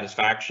customer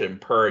satisfaction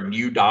per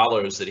new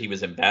dollars that he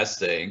was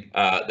investing.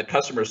 The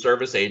customer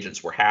service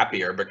agents were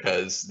happier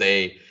because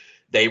they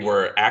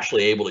were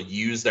actually able to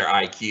use their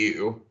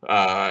IQ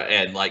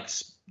and like,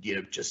 you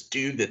know, just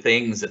do the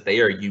things that they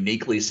are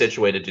uniquely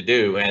situated to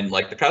do. And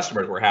like the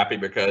customers were happy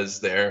because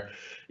they're,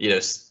 you know,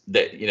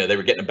 they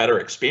were getting a better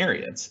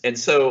experience. And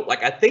so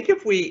like, I think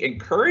if we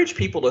encourage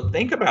people to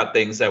think about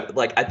things that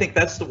like, I think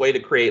that's the way to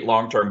create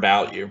long-term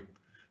value.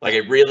 Like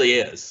it really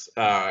is.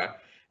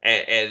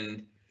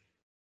 And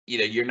you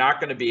know, you're not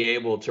going to be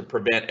able to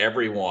prevent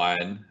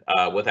everyone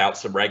without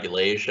some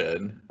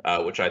regulation,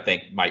 which I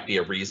think might be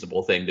a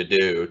reasonable thing to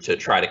do to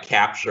try to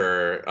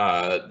capture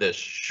this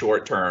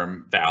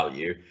short-term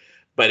value.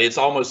 But it's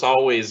almost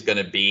always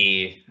going to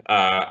be,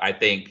 I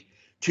think,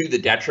 to the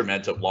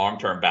detriment of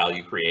long-term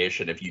value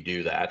creation if you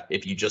do that.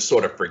 If you just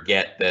sort of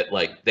forget that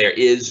like there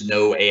is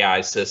no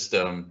AI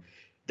system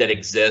that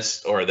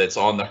exists or that's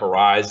on the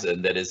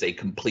horizon that is a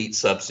complete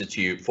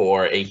substitute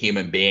for a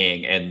human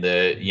being and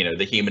the, you know,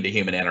 the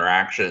human-to-human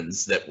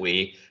interactions that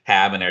we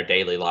have in our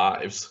daily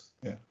lives.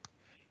 Yeah.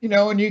 You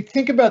know, when you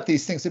think about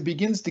these things, it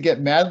begins to get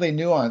madly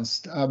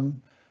nuanced.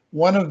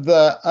 One of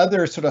the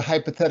other sort of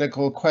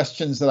hypothetical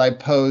questions that I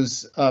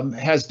pose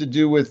has to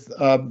do with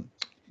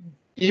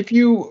if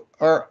you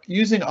are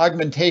using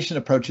augmentation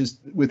approaches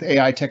with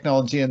AI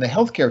technology in the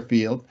healthcare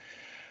field,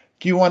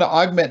 do you want to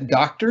augment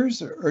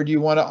doctors or do you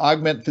want to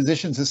augment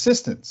physicians'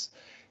 assistants?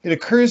 It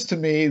occurs to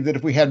me that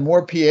if we had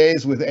more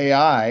PAs with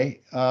AI,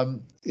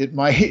 it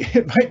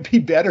might be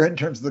better in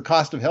terms of the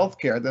cost of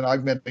healthcare than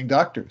augmenting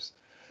doctors.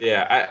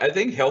 Yeah, I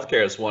think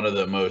healthcare is one of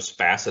the most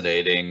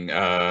fascinating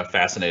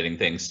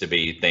things to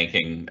be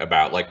thinking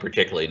about, like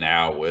particularly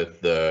now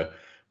with the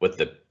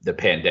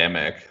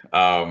pandemic.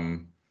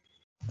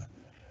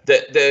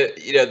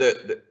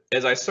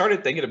 As I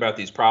started thinking about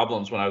these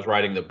problems when I was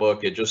writing the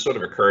book, it just sort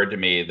of occurred to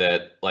me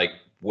that like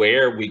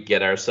where we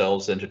get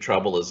ourselves into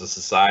trouble as a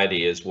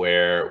society is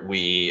where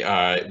we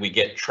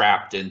get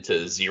trapped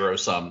into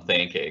zero-sum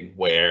thinking,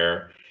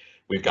 where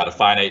we've got a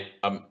finite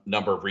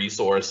number of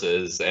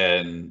resources,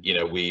 and you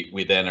know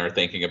we then are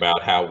thinking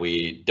about how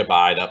we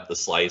divide up the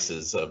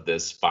slices of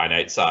this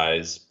finite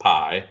size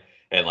pie,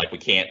 and like we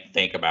can't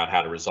think about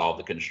how to resolve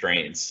the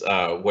constraints.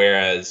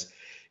 Whereas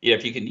you know,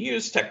 if you can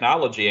use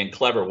technology in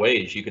clever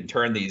ways, you can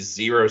turn these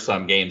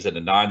zero-sum games into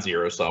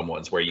non-zero-sum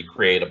ones where you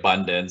create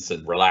abundance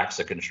and relax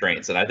the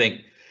constraints. And I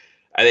think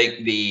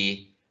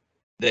the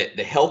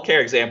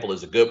healthcare example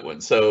is a good one.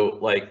 So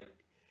like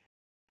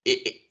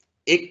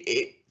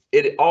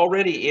it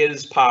already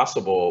is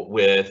possible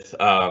with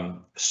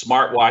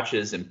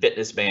smartwatches and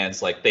fitness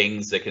bands, like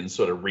things that can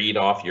sort of read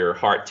off your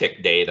heart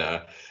tick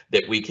data,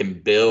 that we can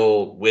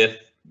build with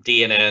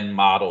DNN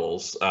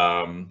models,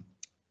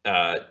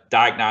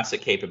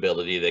 diagnostic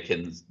capability that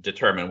can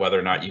determine whether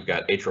or not you've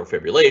got atrial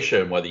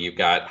fibrillation, whether you've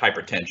got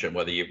hypertension,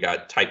 whether you've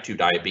got type 2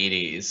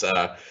 diabetes,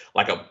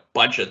 like a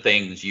bunch of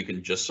things you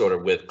can just sort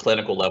of with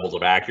clinical levels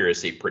of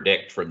accuracy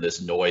predict from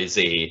this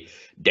noisy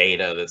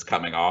data that's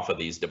coming off of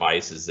these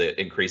devices that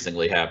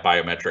increasingly have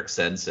biometric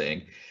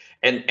sensing.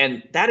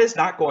 And that is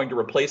not going to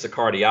replace a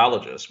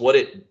cardiologist. What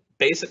it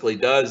basically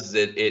does is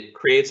it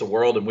creates a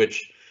world in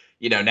which,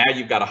 you know, now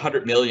you've got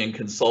 100 million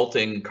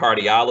consulting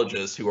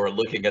cardiologists who are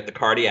looking at the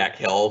cardiac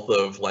health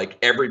of like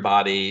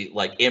everybody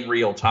like in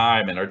real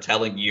time and are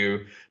telling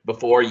you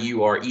before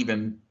you are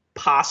even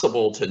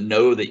possible to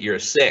know that you're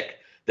sick,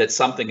 that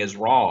something is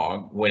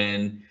wrong,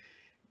 when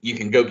you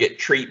can go get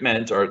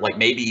treatment or like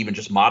maybe even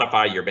just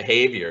modify your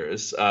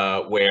behaviors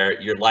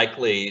where you're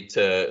likely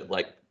to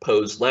like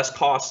pose less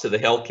cost to the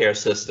healthcare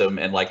system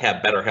and like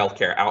have better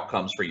healthcare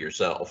outcomes for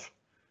yourself.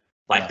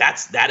 Like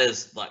that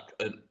is like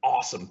an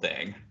awesome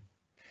thing.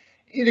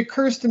 it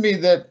occurs to me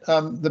that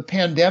the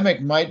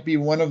pandemic might be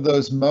one of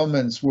those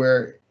moments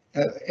where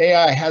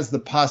AI has the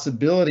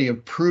possibility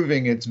of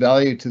proving its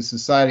value to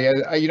society.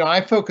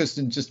 I focused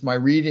in just my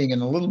reading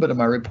and a little bit of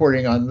my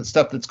reporting on the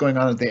stuff that's going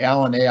on at the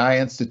Allen AI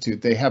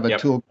Institute. They have a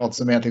tool called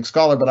Semantic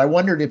Scholar, but I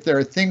wondered if there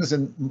are things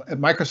that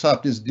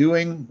Microsoft is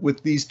doing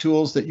with these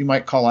tools that you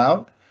might call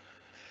out.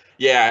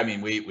 Yeah, I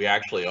mean, we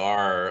actually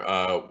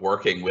are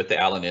working with the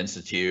Allen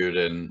Institute,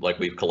 and like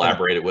we've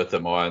collaborated with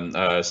them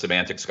on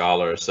Semantic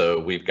Scholar. So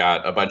we've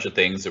got a bunch of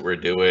things that we're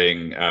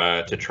doing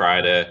to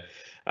try to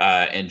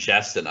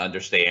ingest and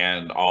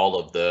understand all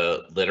of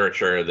the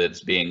literature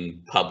that's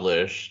being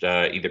published,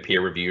 either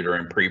peer-reviewed or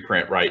in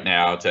preprint right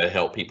now, to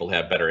help people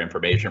have better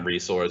information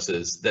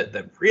resources.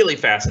 The really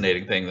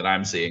fascinating thing that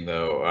I'm seeing,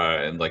 though,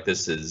 and like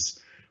this is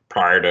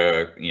prior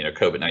to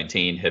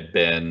COVID-19, had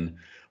been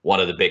one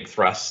of the big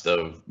thrusts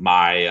of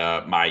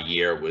my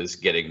year was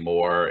getting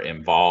more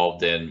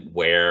involved in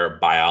where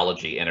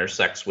biology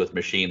intersects with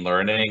machine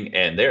learning,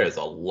 and there is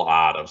a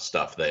lot of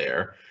stuff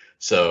there.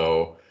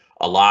 So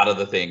a lot of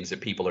the things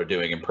that people are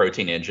doing in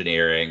protein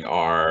engineering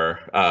are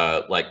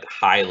like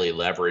highly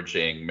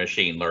leveraging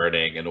machine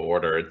learning in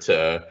order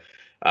to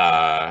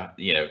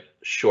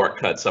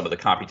shortcut some of the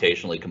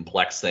computationally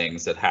complex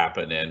things that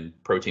happen in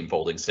protein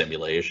folding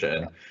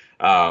simulation.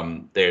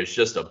 There's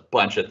just a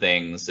bunch of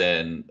things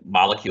in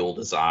molecule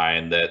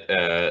design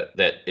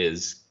that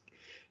is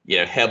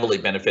heavily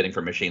benefiting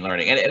from machine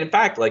learning. And in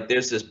fact, like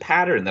there's this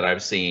pattern that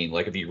I've seen,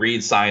 like if you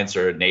read Science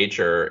or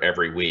Nature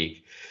every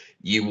week,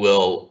 you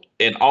will,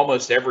 in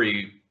almost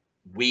every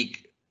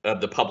week of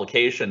the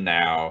publication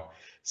now,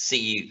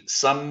 see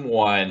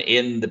someone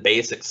in the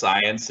basic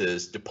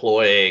sciences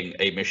deploying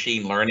a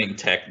machine learning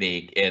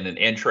technique in an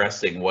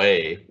interesting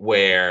way,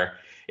 where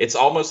it's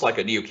almost like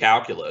a new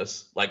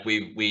calculus. Like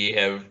we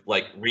have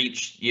like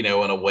reached, in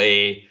a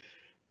way,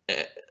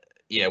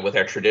 with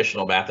our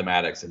traditional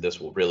mathematics, and this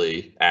will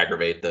really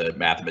aggravate the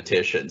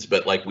mathematicians,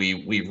 but like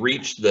we've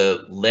reached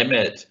the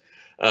limit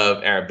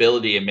of our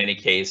ability in many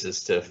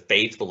cases to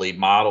faithfully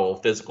model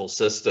physical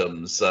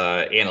systems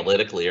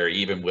analytically, or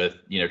even with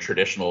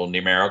traditional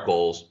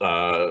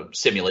numerical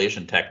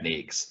simulation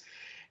techniques.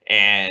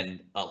 And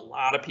a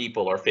lot of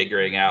people are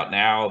figuring out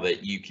now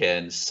that you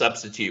can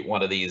substitute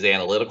one of these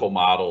analytical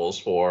models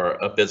for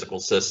a physical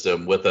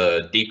system with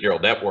a deep neural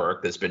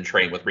network that's been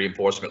trained with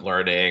reinforcement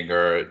learning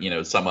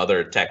or some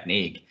other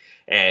technique,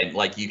 and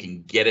like you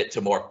can get it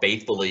to more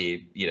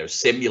faithfully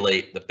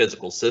simulate the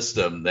physical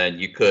system than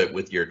you could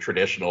with your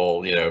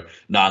traditional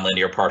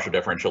nonlinear partial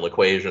differential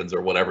equations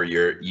or whatever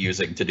you're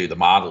using to do the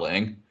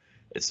modeling.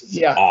 It's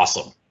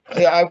awesome.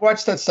 Yeah, I've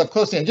watched that stuff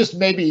closely, and just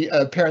maybe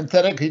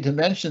parenthetically to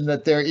mention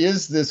that there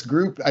is this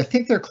group, I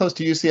think they're close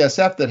to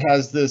UCSF, that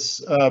has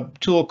this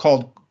tool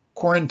called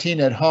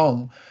Quarantine at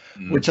Home,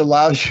 which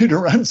allows you to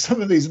run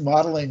some of these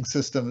modeling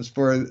systems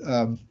for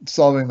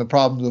solving the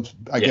problems of,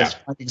 I guess,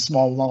 finding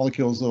small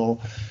molecules that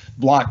will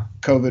block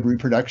COVID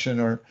reproduction.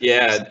 Or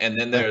and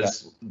then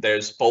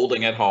there's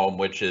Folding at Home,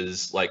 which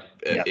is like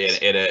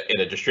in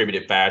a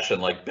distributed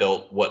fashion, like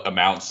built what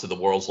amounts to the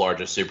world's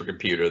largest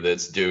supercomputer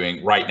that's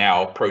doing right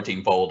now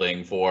protein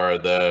folding for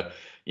the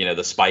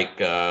the spike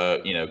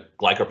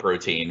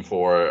glycoprotein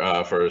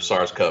for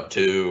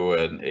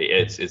SARS-CoV-2, and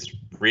it's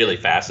really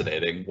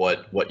fascinating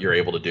what you're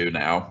able to do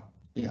now.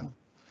 Yeah.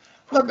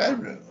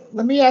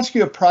 Let me ask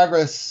you a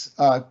progress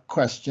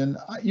question.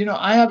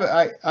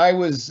 I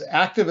was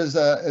active as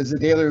a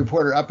daily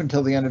reporter up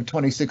until the end of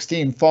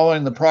 2016,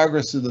 following the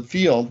progress of the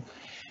field,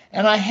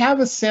 and I have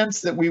a sense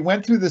that we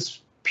went through this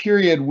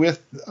period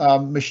with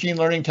machine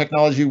learning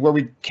technology where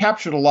we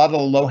captured a lot of the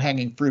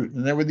low-hanging fruit,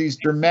 and there were these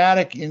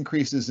dramatic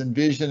increases in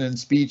vision and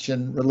speech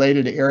and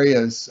related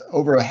areas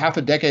over a half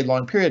a decade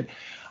long period.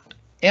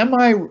 Am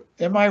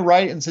I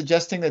right in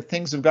suggesting that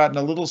things have gotten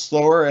a little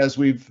slower as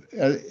we've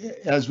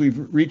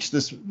reached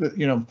this,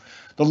 the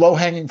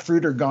low-hanging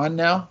fruit are gone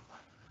now?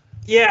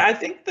 Yeah, I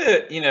think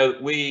that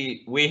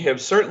we have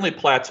certainly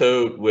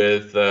plateaued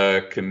with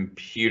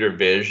computer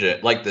vision,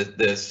 like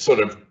the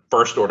sort of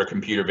first order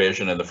computer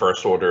vision and the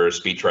first order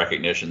speech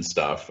recognition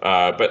stuff.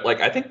 But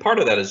like I think part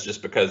of that is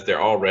just because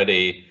they're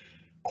already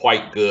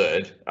quite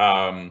good.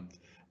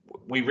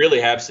 We really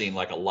have seen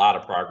like a lot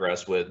of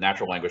progress with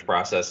natural language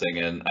processing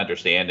and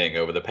understanding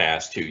over the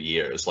past 2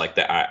 years. Like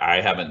that,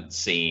 I haven't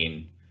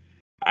seen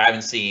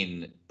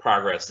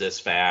progress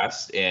this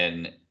fast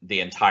in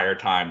the entire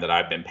time that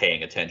I've been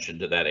paying attention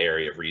to that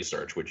area of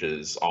research, which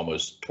is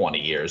almost 20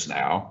 years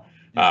now.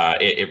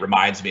 It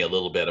reminds me a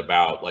little bit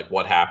about like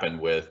what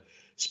happened with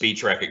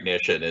speech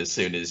recognition as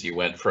soon as you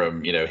went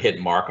from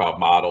hidden Markov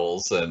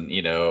models and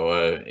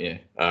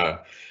a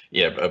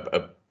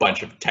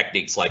bunch of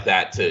techniques like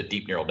that to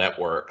deep neural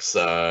networks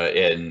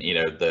in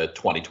the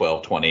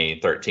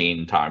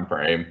 2012-2013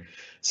 timeframe.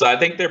 So I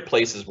think there are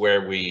places where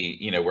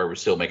where we're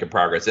still making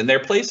progress, and there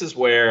are places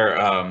where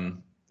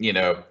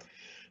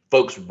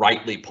folks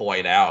rightly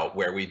point out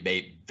where we've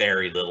made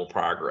very little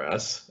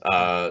progress.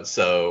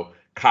 So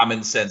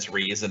common sense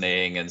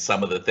reasoning and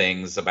some of the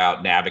things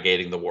about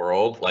navigating the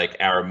world. Like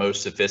our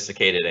most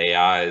sophisticated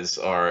AIs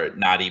are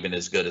not even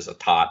as good as a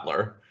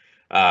toddler.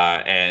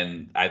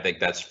 And I think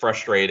that's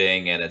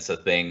frustrating, and it's a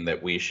thing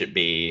that we should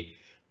be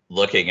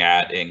looking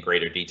at in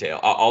greater detail.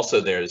 Also,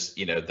 there's,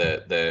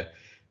 the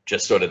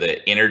just sort of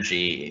the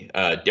energy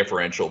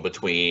differential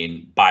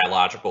between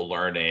biological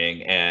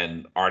learning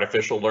and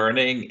artificial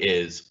learning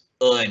is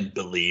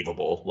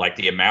unbelievable. Like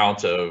the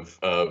amount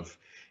of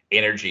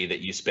energy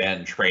that you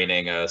spend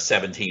training a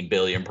 17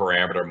 billion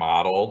parameter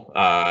model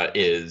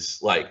is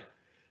like,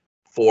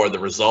 for the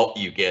result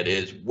you get,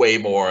 is way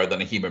more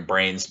than a human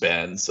brain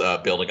spends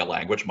building a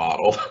language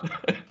model.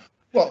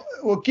 Well,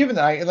 given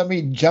that, let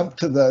me jump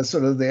to the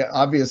sort of the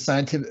obvious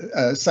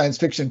science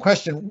fiction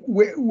question.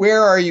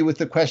 Where are you with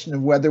the question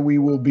of whether we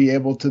will be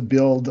able to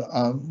build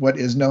what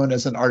is known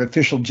as an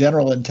artificial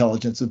general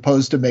intelligence,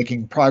 opposed to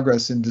making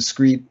progress in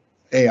discrete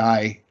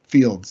AI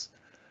fields?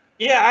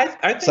 Yeah,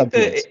 I think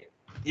that,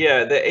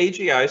 the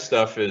AGI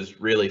stuff is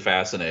really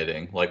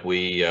fascinating. Like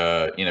we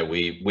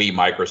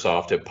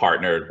Microsoft have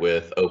partnered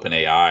with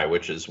OpenAI,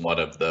 which is one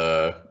of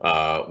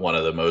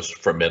the most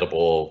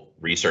formidable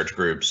research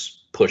groups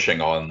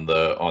pushing on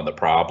the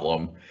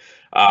problem.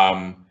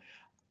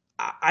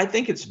 I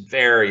think it's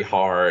very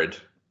hard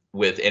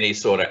with any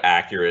sort of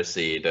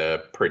accuracy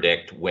to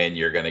predict when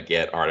you're going to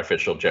get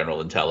artificial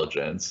general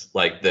intelligence.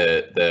 Like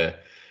the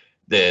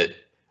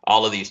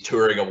all of these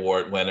Turing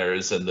Award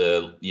winners and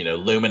the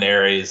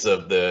luminaries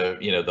of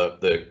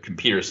the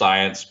computer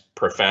science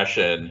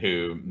profession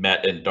who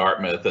met in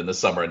Dartmouth in the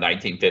summer of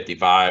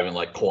 1955 and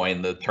like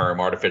coined the term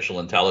artificial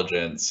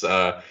intelligence.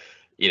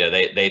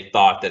 They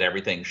thought that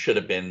everything should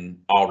have been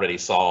already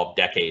solved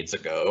decades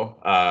ago.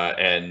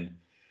 And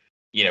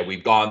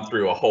we've gone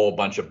through a whole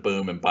bunch of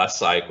boom and bust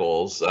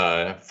cycles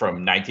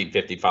from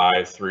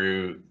 1955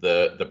 through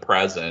the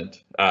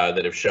present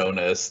that have shown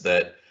us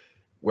that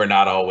we're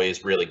not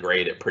always really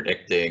great at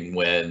predicting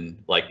when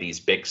like these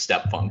big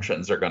step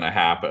functions are going to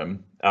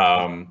happen.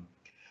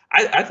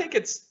 I think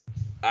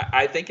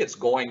it's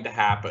going to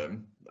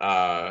happen.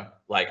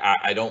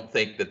 I don't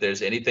think that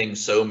there's anything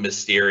so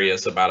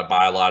mysterious about a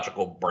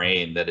biological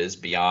brain that is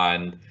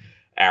beyond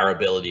our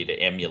ability to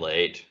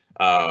emulate.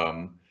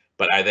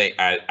 But I think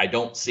I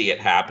don't see it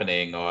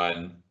happening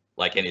on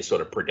like any sort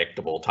of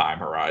predictable time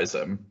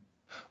horizon.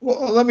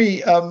 Well, let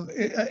me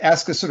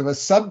ask a sort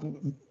of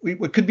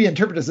what could be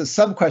interpreted as a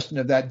sub question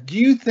of that. Do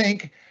you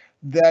think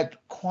that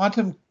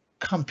quantum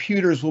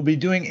computers will be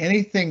doing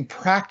anything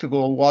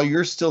practical while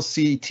you're still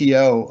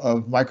CTO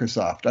of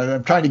Microsoft?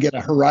 I'm trying to get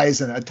a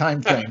horizon, a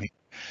time frame.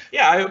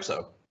 Yeah, I hope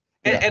so.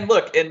 And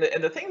look, and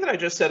the thing that I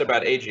just said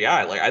about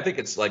AGI, like I think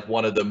it's like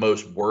one of the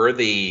most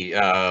worthy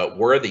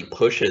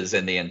pushes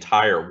in the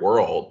entire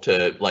world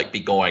to like be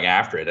going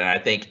after it. And I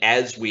think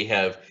as we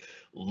have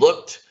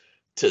looked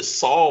to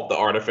solve the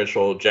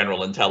artificial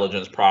general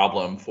intelligence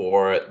problem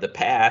for the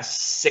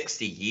past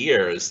 60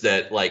 years,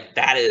 that like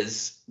that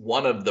is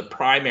one of the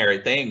primary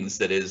things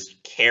that is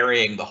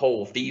carrying the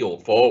whole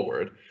field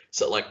forward.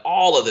 So like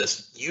all of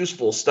this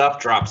useful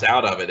stuff drops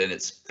out of it, and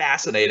it's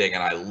fascinating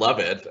and I love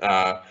it.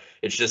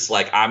 It's just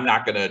like, I'm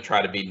not going to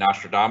try to be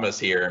Nostradamus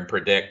here and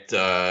predict,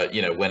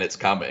 when it's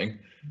coming.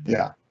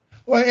 Yeah.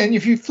 Well, and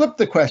if you flip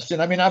the question,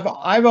 I mean,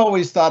 I've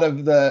always thought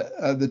of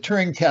the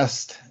Turing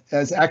test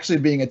as actually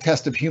being a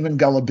test of human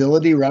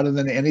gullibility rather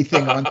than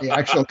anything on the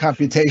actual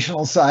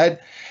computational side.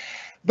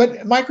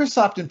 But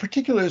Microsoft in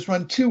particular has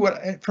run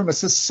from a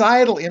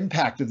societal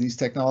impact of these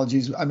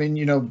technologies. I mean,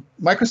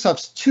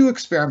 Microsoft's two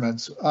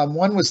experiments.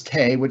 One was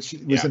Tay, which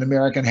was an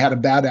American, had a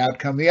bad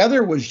outcome. The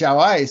other was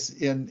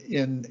Xiaoice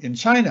in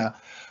China,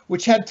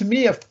 which had, to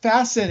me, a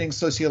fascinating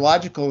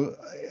sociological,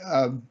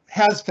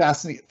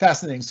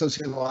 fascinating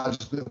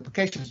sociological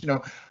implications.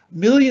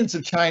 Millions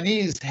of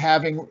Chinese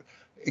having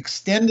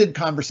extended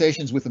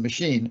conversations with a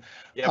machine.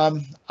 Yep.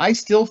 I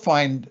still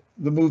find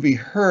the movie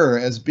Her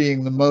as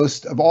being the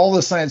most, of all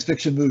the science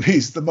fiction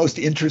movies, the most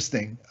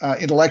interesting,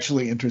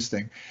 intellectually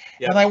interesting.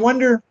 Yep. And I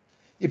wonder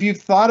if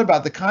you've thought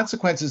about the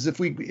consequences if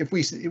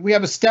we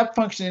have a step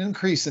function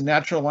increase in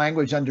natural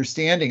language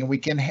understanding and we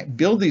can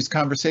build these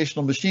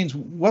conversational machines,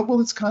 what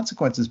will its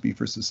consequences be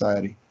for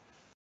society?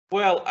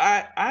 Well,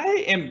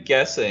 I am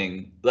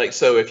guessing, like,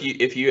 so if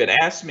you had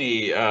asked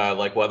me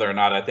like whether or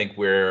not I think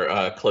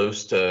we're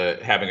close to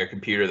having a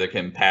computer that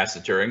can pass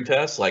the Turing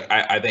test, like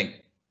I think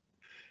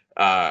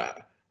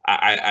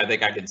I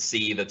think I can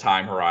see the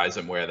time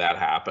horizon where that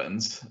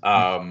happens.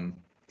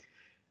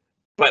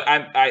 But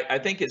I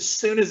think as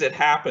soon as it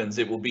happens,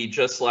 it will be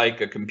just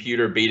like a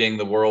computer beating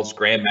the world's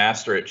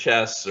grandmaster at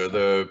chess, or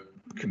the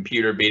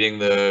computer beating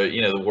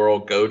the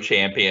world Go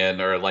champion,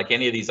 or like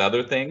any of these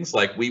other things.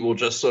 Like we will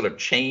just sort of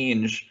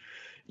change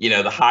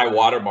the high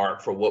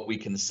watermark for what we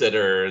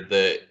consider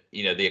the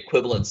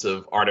equivalence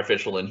of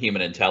artificial and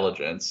human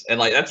intelligence. And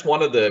like that's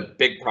one of the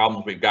big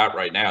problems we've got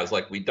right now, is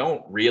like we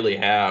don't really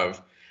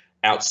have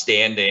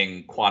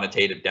outstanding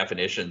quantitative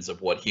definitions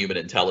of what human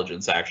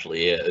intelligence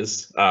actually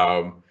is.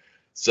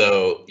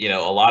 So, you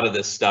know, a lot of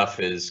this stuff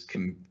is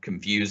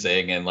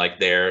confusing, and like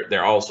there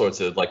are all sorts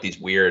of like these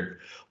weird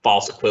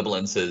false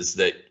equivalences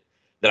that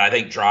I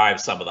think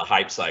drive some of the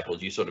hype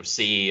cycles. You sort of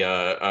see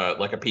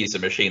like a piece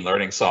of machine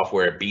learning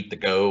software beat the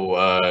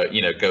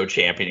Go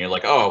champion. You're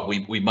like, oh,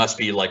 we must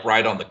be like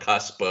right on the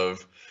cusp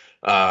of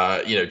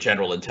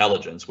general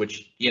intelligence,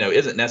 which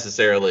isn't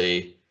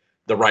necessarily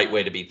the right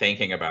way to be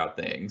thinking about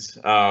things.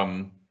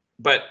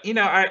 But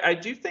I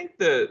do think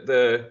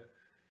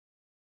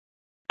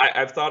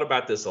I've thought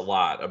about this a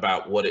lot,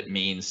 about what it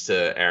means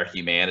to our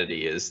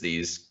humanity as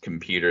these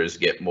computers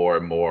get more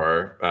and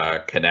more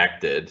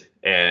connected.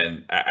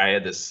 And I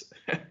had this,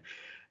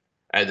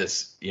 so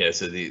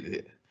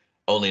the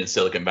only in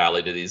Silicon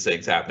Valley do these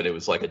things happen. It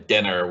was like a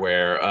dinner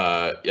where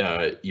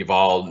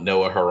Yuval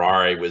Noah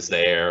Harari was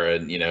there,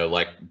 and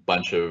like a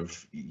bunch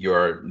of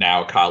your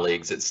now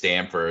colleagues at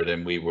Stanford,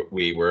 and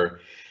we were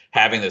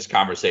having this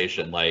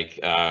conversation like,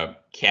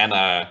 can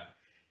a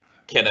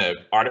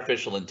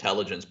artificial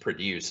intelligence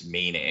produce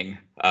meaning?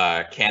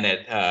 Can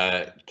it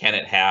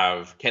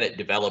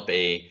develop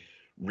a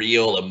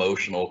real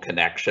emotional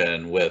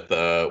connection with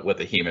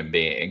a human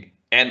being?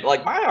 And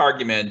like my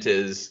argument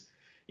is,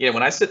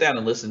 when I sit down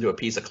and listen to a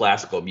piece of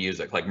classical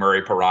music, like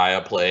Murray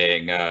Pariah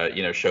playing,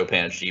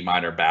 Chopin's G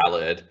minor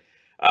ballad,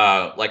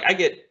 like I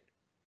get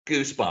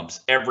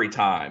goosebumps every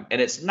time. And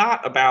it's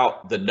not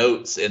about the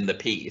notes in the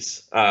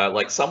piece.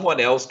 Like someone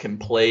else can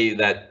play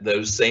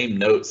those same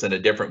notes in a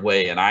different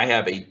way, and I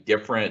have a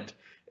different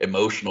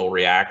emotional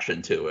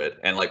reaction to it.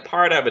 And like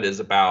part of it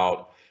is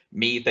about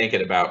me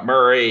thinking about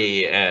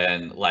Murray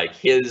and like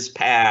his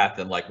path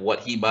and like what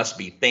he must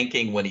be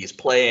thinking when he's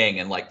playing,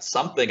 and like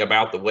something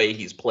about the way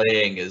he's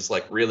playing is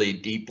like really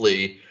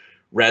deeply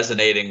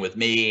resonating with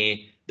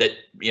me that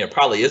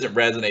probably isn't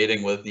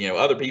resonating with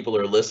other people who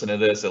are listening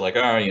to this. They're like,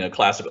 oh,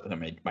 classical. I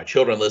mean, my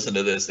children listen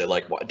to this. They're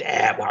like, what,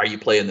 Dad, why are you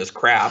playing this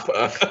crap?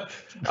 Like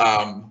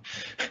I'm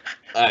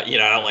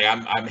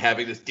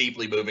having this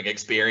deeply moving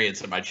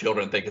experience, and my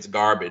children think it's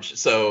garbage.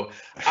 So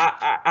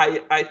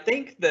I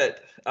think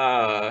that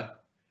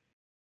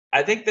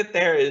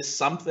there is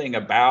something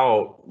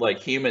about like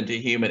human to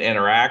human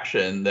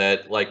interaction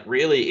that like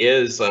really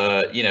is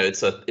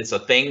it's a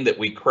thing that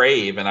we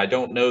crave, and I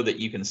don't know that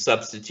you can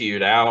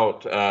substitute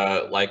out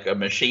like a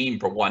machine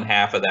for one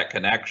half of that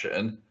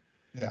connection.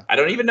 Yeah. I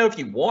don't even know if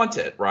you want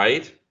it,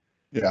 right?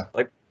 Yeah.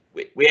 Like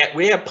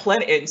we have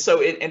plenty, and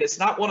so and it's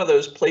not one of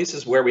those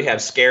places where we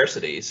have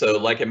scarcity. So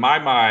like in my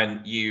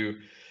mind,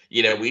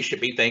 we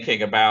should be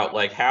thinking about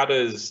like how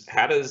does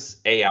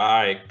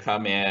AI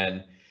come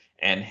in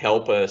and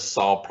help us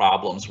solve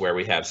problems where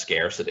we have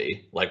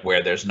scarcity, like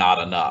where there's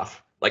not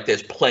enough. Like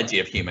there's plenty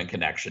of human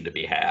connection to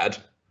be had.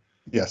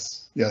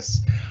 Yes.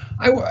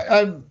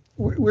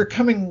 We're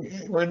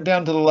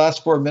down to the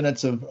last 4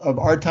 minutes of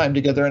our time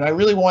together, and I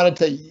really wanted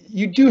to.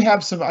 You do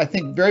have some, I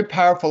think, very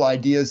powerful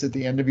ideas at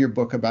the end of your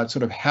book about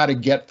sort of how to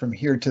get from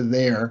here to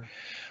there.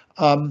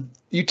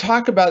 You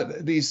talk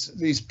about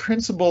these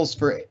principles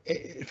for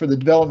the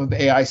development of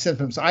AI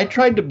systems. I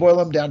tried to boil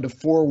them down to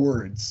 4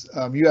 words.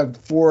 You have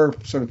 4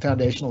 sort of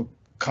foundational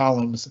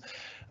columns.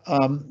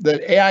 That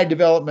AI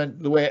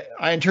development, the way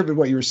I interpret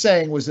what you were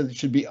saying, was that it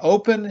should be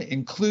open,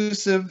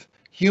 inclusive,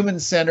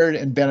 human-centered,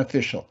 and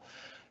beneficial.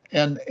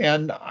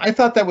 And I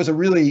thought that was a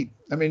really,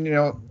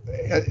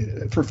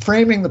 for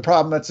framing the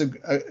problem,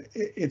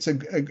 it's a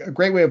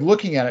great way of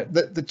looking at it.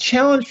 The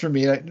challenge for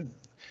me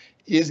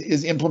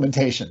is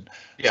implementation.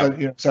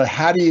 Yeah. So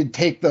how do you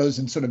take those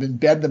and sort of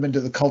embed them into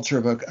the culture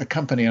of a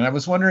company? And I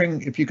was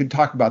wondering if you could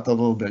talk about that a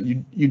little bit.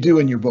 You do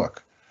in your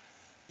book.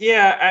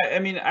 Yeah,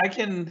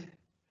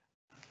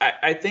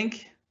 I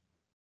think,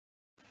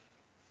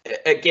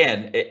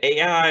 again,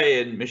 AI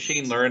and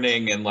machine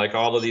learning and like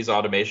all of these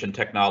automation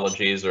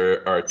technologies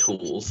are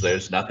tools.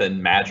 There's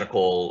nothing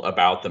magical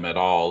about them at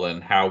all,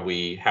 and how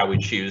we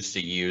choose to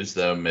use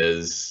them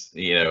is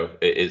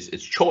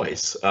is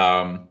choice.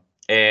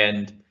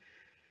 And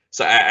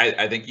so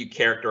I think you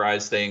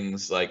characterize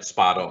things like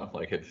spot on.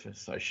 Like if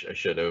I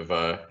should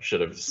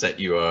have sent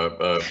you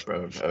a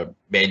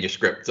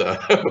manuscript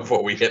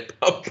before we hit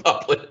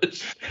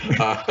publish.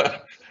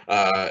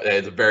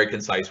 It's a very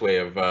concise way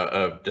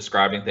of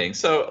describing things.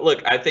 So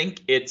look, I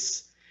think it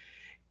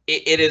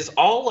is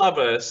all of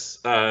us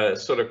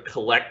sort of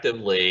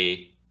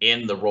collectively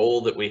in the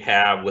role that we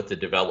have with the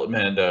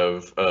development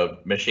of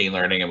machine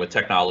learning and with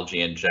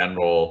technology in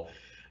general,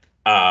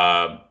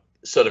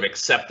 sort of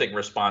accepting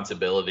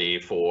responsibility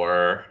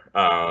for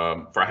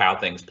how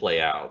things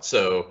play out.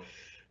 So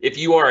if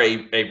you are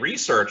a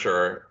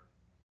researcher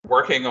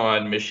working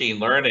on machine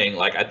learning,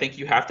 like I think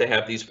you have to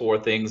have these 4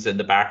 things in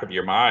the back of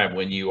your mind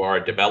when you are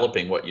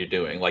developing what you're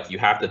doing. Like you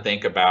have to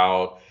think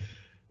about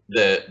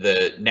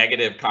the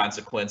negative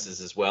consequences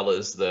as well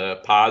as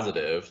the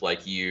positive.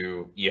 Like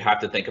you have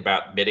to think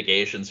about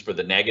mitigations for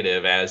the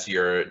negative as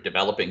you're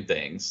developing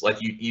things. Like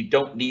you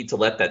don't need to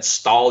let that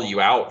stall you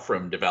out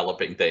from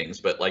developing things,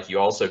 but like you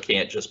also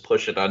can't just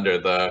push it under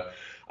the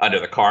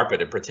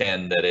carpet and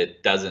pretend that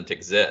it doesn't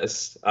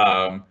exist.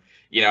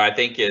 I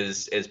think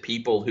as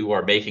people who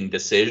are making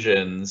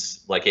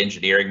decisions, like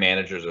engineering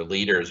managers or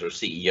leaders or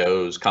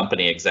CEOs,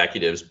 company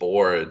executives,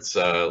 boards,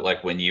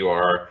 like when you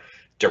are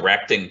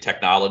directing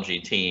technology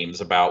teams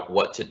about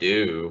what to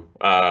do,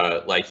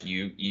 like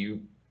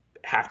you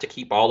have to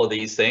keep all of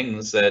these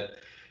things at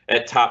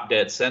top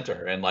dead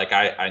center. And like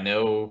I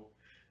know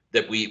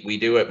that we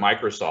do at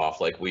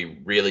Microsoft, like we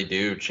really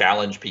do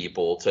challenge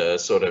people to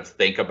sort of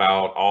think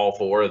about all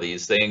four of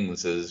these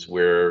things as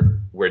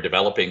we're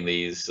developing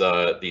these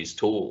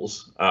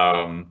tools.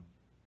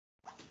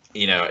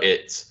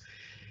 It's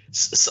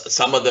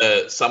some of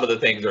the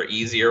things are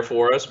easier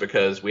for us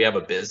because we have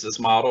a business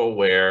model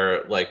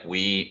where like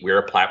we're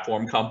a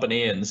platform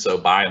company, and so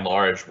by and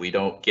large we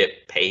don't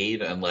get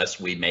paid unless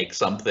we make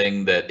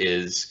something that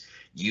is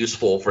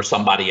useful for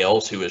somebody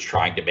else who is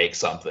trying to make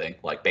something,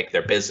 like make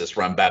their business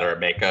run better,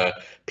 make a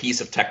piece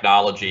of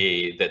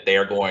technology that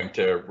they're going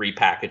to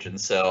repackage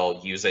and sell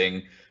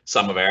using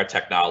some of our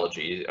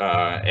technology.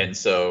 And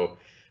so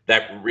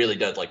that really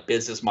does, like,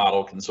 business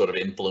model can sort of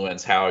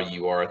influence how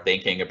you are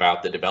thinking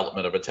about the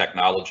development of a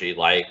technology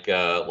like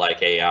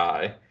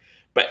AI.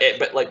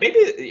 But like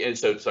maybe,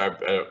 so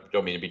I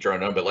don't mean to be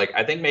drawn on, but like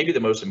I think maybe the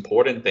most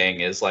important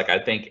thing is like I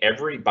think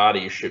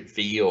everybody should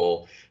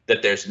feel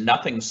that there's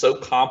nothing so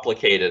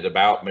complicated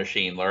about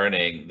machine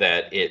learning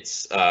that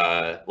it's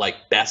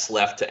like best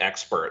left to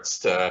experts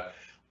to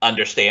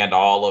understand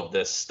all of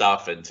this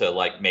stuff and to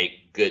like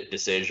make good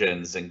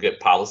decisions and good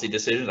policy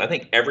decisions. I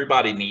think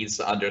everybody needs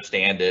to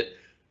understand it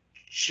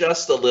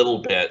just a little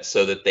bit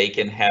so that they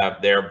can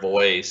have their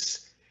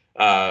voice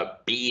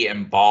be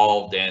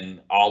involved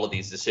in all of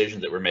these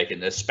decisions that we're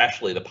making,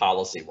 especially the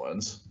policy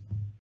ones.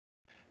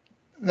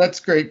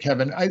 That's great,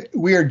 Kevin.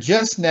 We are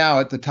just now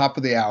at the top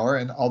of the hour,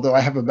 and although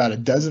I have about a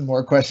dozen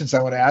more questions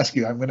I want to ask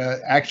you, I'm going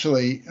to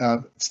actually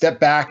step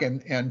back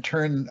and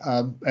turn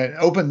and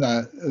open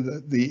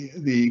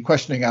the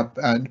questioning up,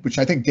 which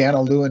I think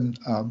Daniel Lewin,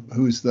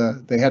 who's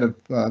the head of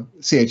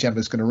CHM,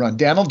 is going to run.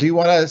 Daniel, do you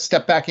want to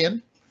step back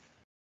in?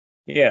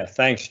 Yeah,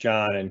 thanks,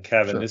 John and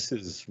Kevin. Sure. This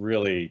is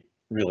really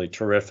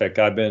terrific.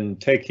 I've been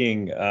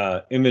taking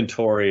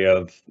inventory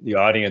of the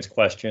audience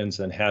questions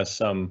and have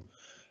some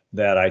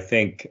that I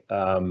think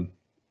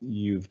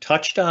you've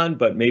touched on,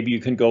 but maybe you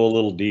can go a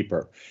little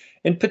deeper.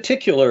 In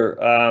particular,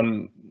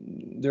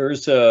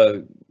 there's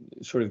a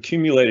sort of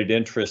accumulated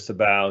interest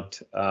about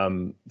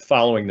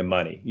following the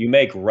money. You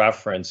make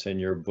reference in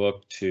your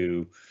book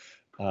to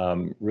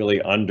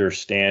really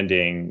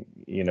understanding,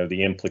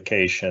 the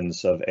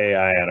implications of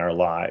AI in our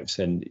lives.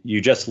 And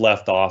you just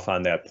left off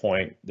on that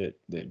point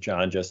that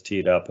John just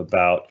teed up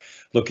about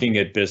looking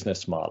at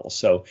business models.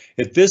 So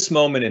at this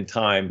moment in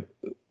time,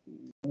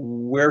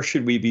 where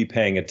should we be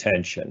paying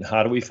attention?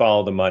 How do we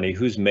follow the money?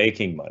 Who's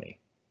making money?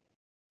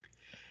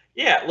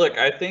 Yeah, look,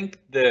 I think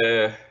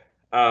so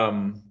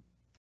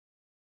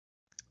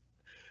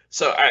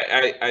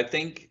I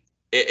think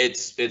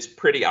it's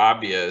pretty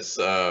obvious,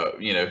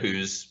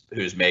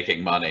 who's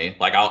making money.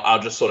 Like I'll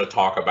just sort of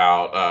talk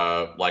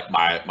about like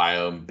my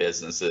own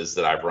businesses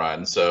that I've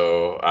run.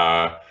 So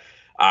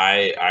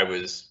I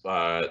was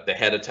the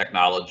head of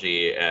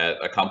technology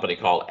at a company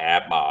called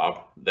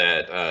AdMob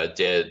that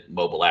did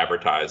mobile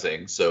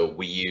advertising. So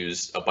we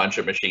used a bunch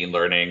of machine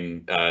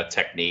learning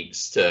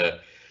techniques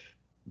to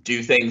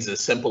do things as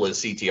simple as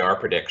CTR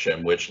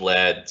prediction, which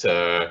led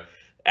to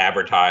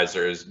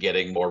advertisers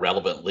getting more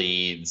relevant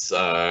leads,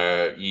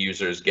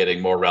 users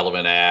getting more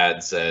relevant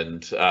ads,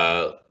 and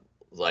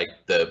like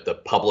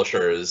the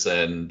publishers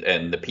and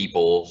the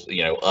people,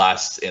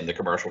 us in the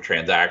commercial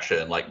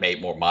transaction, like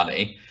made more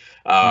money.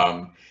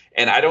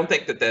 And I don't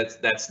think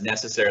that's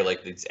necessarily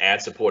like these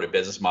ad-supported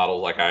business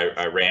models. Like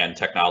I ran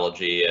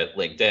technology at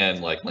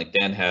LinkedIn. Like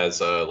LinkedIn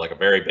has like a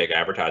very big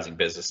advertising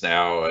business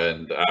now,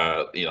 and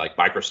like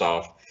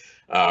Microsoft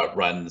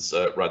runs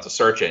a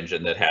search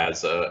engine that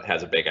has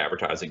a big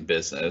advertising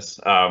business.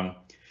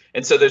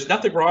 And so there's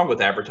nothing wrong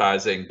with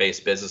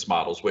advertising-based business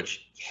models,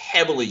 which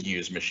heavily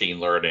use machine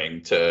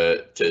learning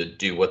to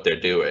do what they're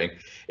doing.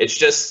 It's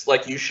just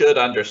like you should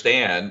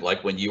understand,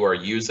 like when you are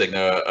using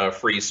a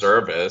free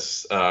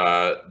service,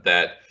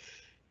 that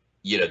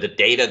the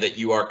data that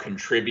you are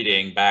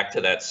contributing back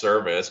to that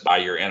service by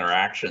your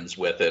interactions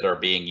with it are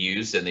being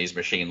used in these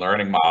machine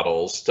learning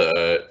models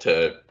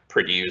to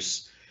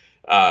produce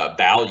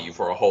value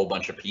for a whole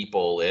bunch of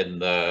people in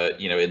the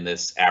in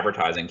this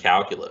advertising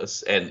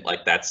calculus, and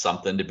like that's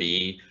something to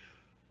be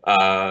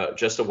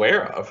just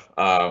aware of.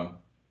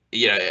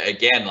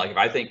 Again, like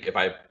if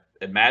I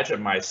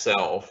imagine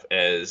myself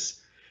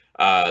as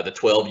the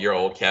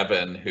 12-year-old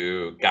Kevin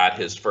who got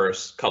his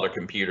first color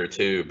computer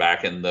too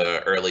back in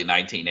the early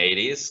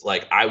 1980s,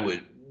 like I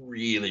would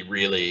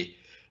really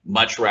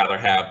much rather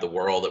have the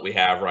world that we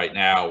have right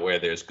now, where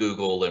there's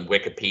Google and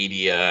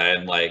Wikipedia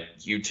and like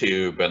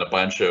YouTube and a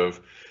bunch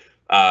of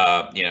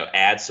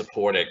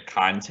ad-supported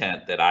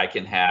content that I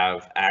can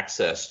have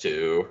access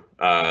to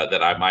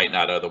that I might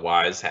not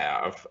otherwise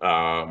have,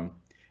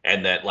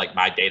 and that like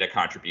my data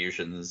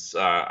contributions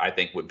I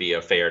think would be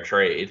a fair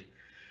trade.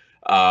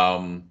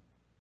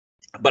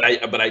 But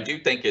I do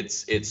think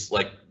it's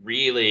like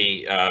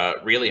really,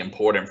 really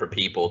important for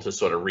people to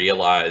sort of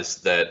realize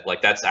that,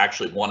 like, that's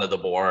actually one of the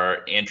more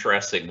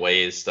interesting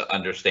ways to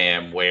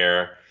understand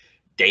where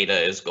data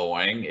is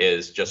going,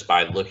 is just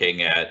by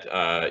looking at,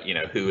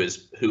 who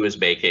is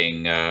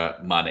making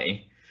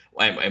money.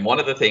 And one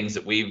of the things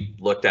that we've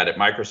looked at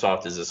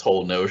Microsoft is this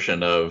whole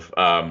notion of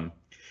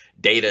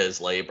data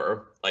is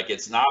labor. Like,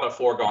 it's not a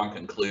foregone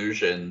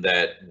conclusion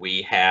that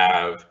we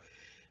have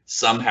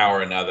somehow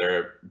or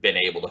another been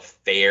able to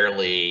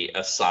fairly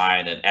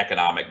assign an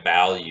economic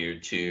value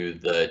to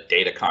the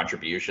data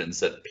contributions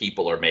that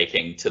people are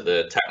making to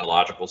the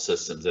technological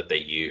systems that they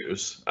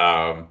use.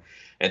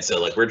 And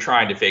so, like, we're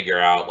trying to figure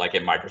out, like,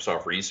 in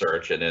Microsoft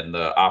Research and in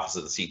the Office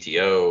of the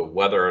CTO,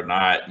 whether or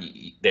not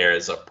there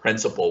is a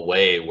principal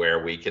way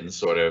where we can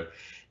sort of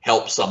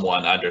help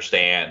someone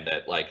understand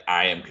that, like,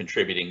 I am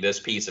contributing this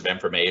piece of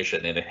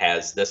information and it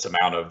has this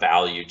amount of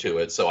value to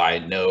it. So I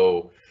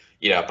know,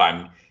 if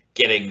I'm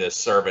getting this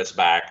service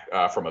back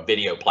from a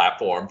video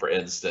platform, for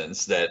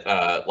instance, that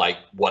like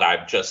what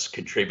I've just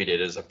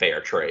contributed is a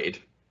fair trade.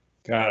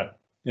 Got it.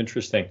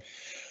 Interesting.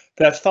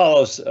 That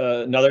follows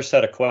another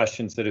set of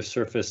questions that have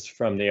surfaced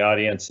from the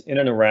audience in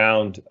and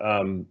around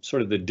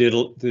sort of the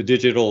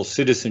digital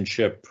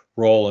citizenship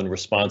role and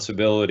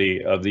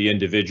responsibility of the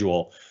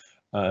individual.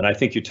 And I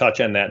think you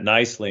touch on that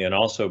nicely and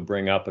also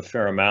bring up a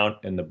fair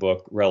amount in the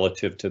book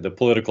relative to the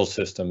political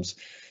systems.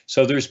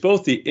 So there's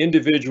both the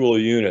individual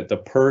unit, the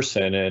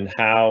person, and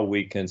how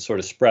we can sort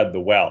of spread the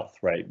wealth,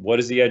 right? What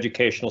does the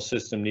educational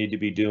system need to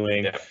be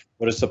doing? Yeah.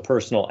 What is the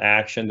personal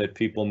action that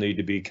people need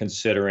to be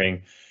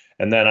considering?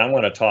 And then I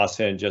want to toss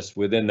in, just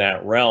within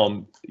that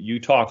realm, you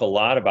talk a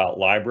lot about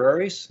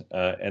libraries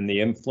and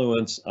the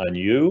influence on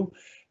you.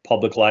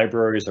 Public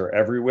libraries are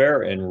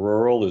everywhere in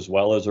rural as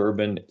well as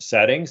urban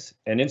settings,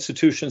 and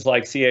institutions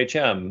like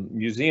CHM,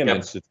 museum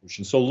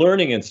institutions, so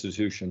learning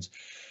institutions.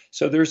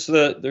 So there's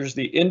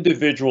the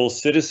individual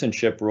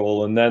citizenship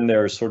role, and then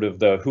there's sort of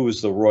the who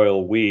is the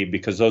royal we,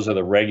 because those are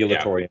the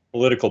regulatory and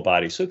political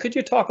bodies. So could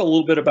you talk a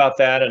little bit about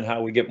that and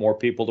how we get more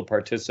people to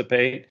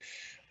participate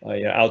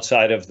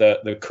outside of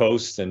the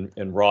coast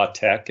and raw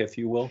tech, if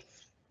you will?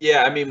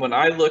 Yeah, I mean, when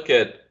I look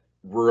at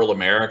rural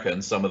America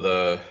and some of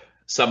the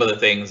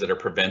things that are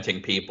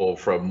preventing people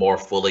from more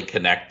fully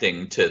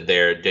connecting to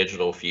their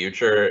digital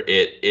future,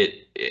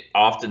 it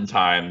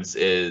oftentimes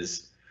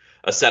is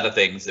a set of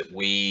things that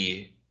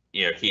we,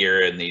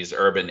 here in these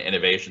urban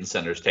innovation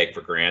centers take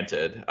for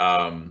granted.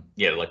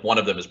 Like one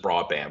of them is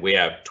broadband. We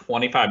have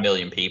 25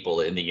 million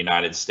people in the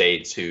United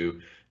States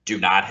who do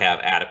not have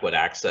adequate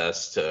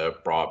access to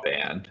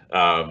broadband.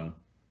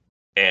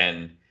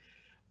 And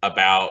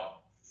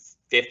about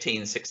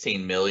 15,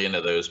 16 million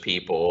of those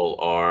people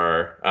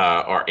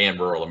are in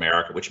rural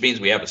America, which means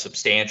we have a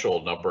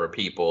substantial number of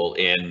people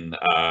in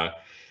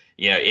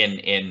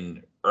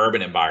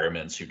urban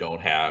environments who don't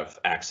have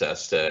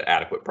access to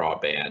adequate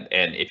broadband.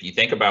 And if you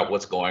think about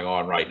what's going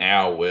on right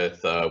now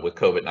with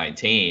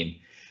COVID-19,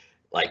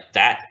 like,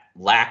 that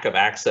lack of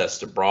access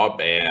to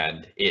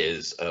broadband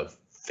is a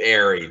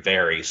very,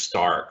 very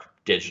stark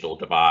digital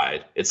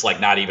divide. It's like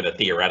not even a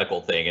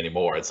theoretical thing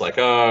anymore. It's like,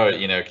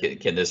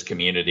 can this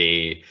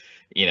community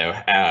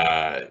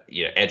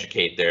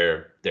educate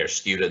their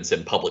students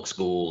in public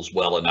schools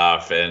well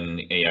enough and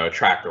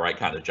attract the right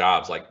kind of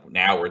jobs? Like,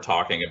 now we're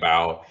talking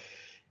about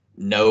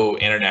no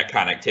internet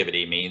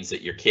connectivity means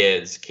that your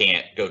kids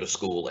can't go to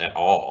school at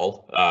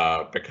all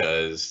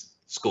because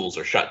schools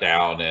are shut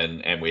down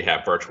and we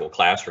have virtual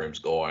classrooms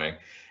going.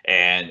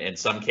 And in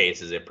some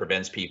cases, it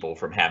prevents people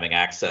from having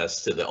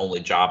access to the only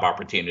job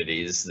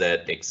opportunities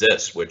that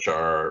exist, which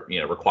are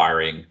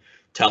requiring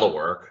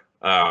telework.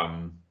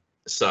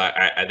 So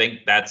I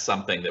think that's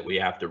something that we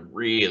have to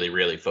really,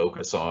 really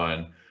focus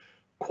on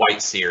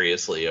quite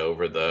seriously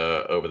over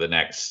the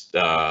next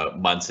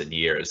months and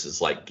years,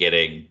 is like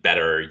getting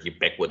better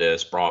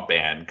ubiquitous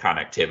broadband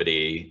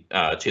connectivity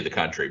to the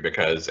country.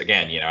 Because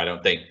again, I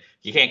don't think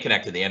you can't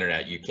connect to the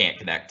internet. You can't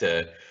connect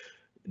to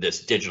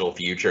this digital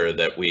future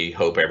that we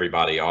hope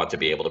everybody ought to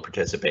be able to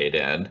participate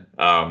in.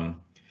 And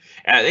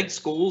I think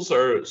schools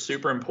are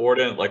super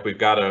important. Like, we've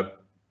got a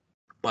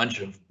bunch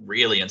of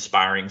really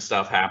inspiring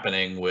stuff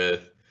happening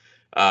with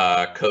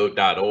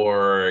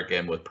code.org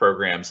and with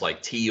programs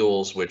like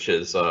TEALS, which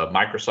is a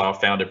Microsoft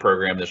founded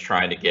program that's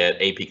trying to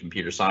get AP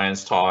computer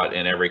science taught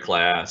in every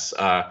class.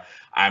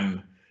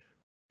 I'm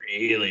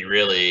really,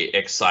 really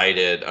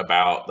excited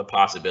about the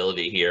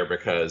possibility here,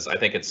 because I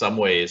think in some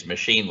ways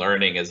machine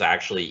learning is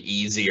actually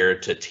easier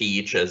to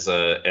teach as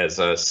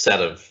a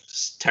set of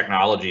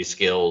technology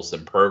skills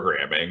than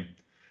programming,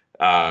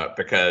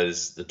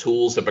 because the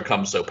tools have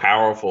become so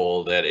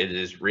powerful that it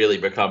is really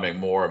becoming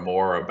more and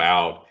more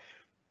about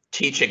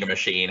teaching a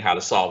machine how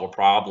to solve a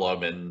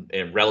problem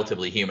in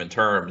relatively human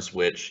terms,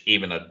 which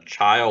even a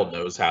child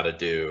knows how to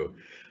do,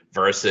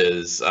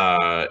 versus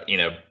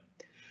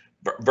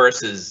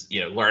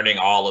learning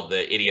all of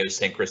the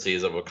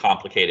idiosyncrasies of a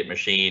complicated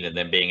machine and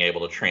then being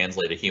able to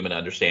translate a human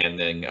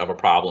understanding of a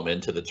problem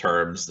into the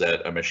terms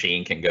that a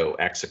machine can go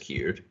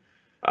execute.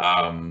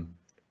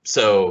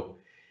 So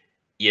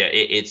yeah,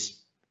 it's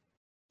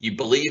you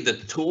believe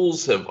that the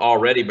tools have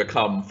already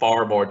become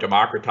far more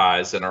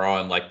democratized and are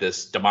on like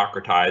this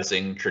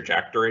democratizing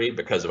trajectory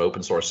because of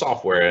open source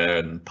software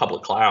and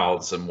public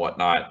clouds and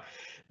whatnot,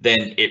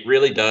 then it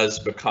really does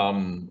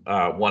become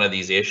one of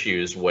these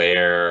issues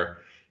where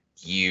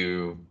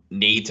you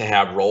need to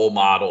have role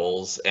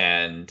models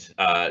and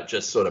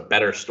just sort of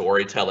better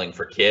storytelling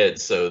for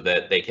kids so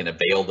that they can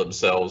avail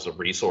themselves of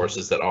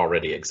resources that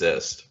already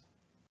exist.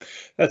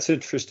 That's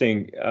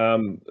interesting.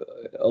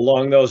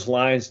 Along those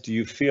lines, do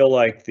you feel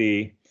like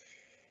the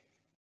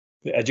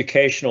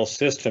educational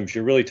systems,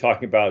 you're really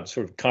talking about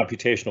sort of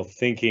computational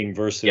thinking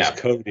versus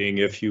coding,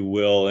 if you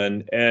will,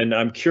 and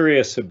I'm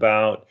curious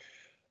about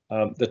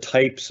the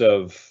types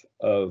of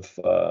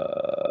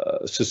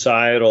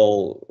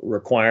societal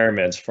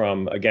requirements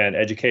from, again,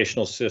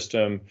 educational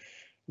system,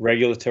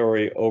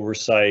 regulatory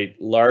oversight,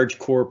 large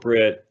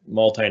corporate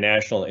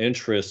multinational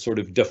interests sort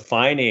of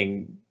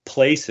defining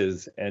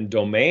places and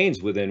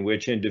domains within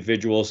which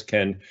individuals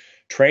can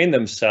train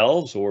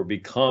themselves or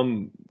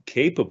become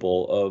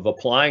capable of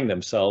applying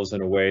themselves in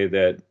a way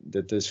that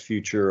this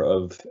future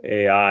of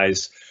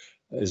AIs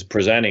is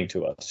presenting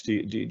to us. Do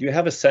you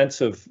have a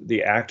sense of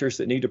the actors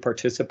that need to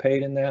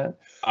participate in that?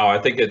 Oh, I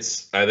think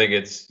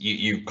it's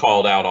you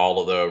called out all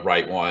of the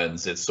right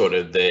ones. It's sort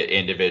of the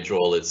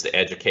individual, it's the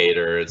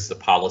educator, it's the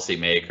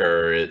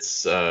policymaker,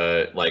 it's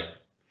like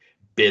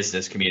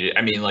business community.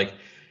 I mean, like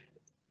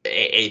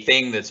a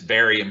thing that's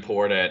very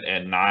important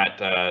and not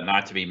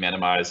to be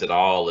minimized at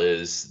all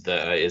is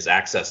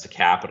access to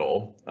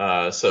capital.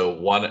 So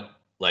one,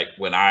 like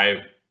when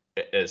I,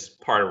 as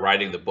part of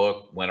writing the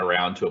book, went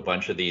around to a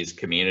bunch of these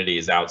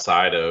communities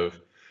outside of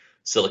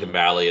Silicon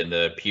Valley and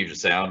the Puget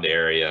Sound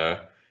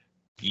area,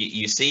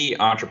 you see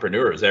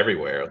entrepreneurs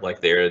everywhere. Like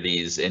there are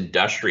these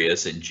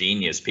industrious,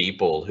 ingenious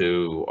people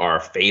who are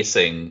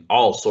facing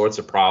all sorts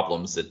of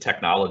problems that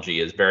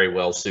technology is very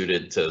well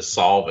suited to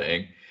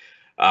solving.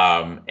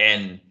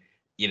 And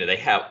you know, they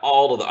have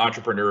all of the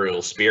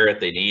entrepreneurial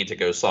spirit they need to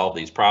go solve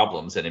these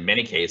problems. And in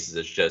many cases,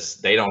 it's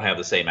just they don't have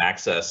the same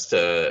access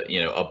to,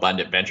 you know,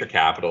 abundant venture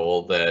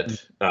capital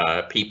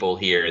that people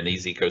here in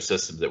these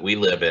ecosystems that we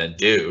live in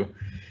do.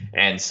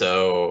 And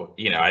so,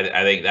 you know,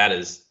 I think that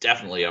is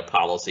definitely a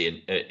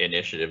policy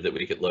initiative that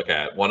we could look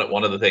at.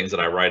 One of the things that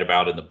I write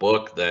about in the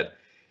book that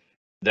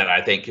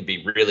I think could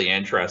be really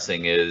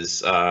interesting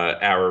is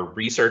our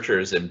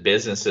researchers and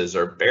businesses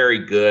are very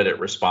good at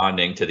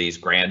responding to these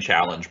grand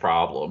challenge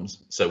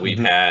problems. So we've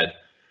had,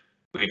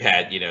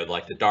 you know,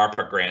 like the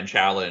DARPA Grand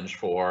Challenge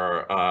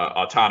for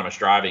autonomous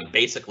driving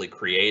basically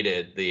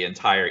created the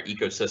entire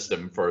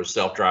ecosystem for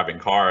self-driving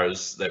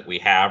cars that we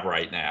have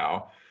right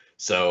now.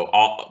 So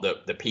all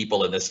the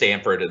people in the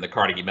Stanford and the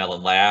Carnegie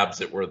Mellon labs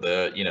that were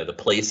the, you know, the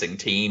placing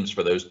teams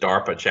for those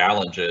DARPA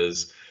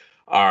challenges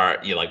are,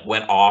 you know, like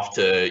went off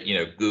to, you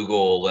know,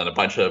 Google and a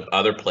bunch of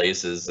other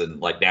places. And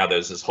like now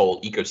there's this whole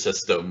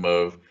ecosystem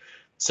of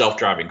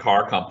self-driving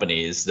car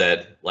companies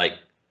that like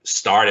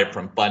started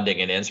from funding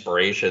and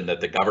inspiration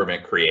that the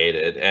government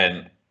created.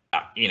 And,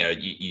 you know,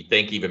 you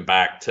think even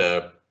back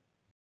to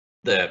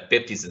the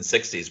 50s and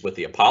 60s with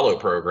the Apollo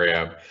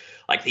program,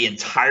 like the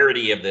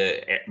entirety of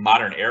the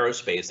modern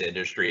aerospace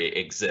industry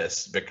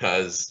exists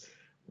because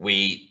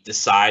we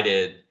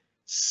decided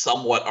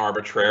somewhat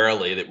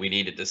arbitrarily that we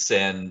needed to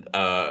send,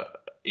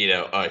 you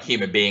know, a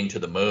human being to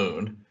the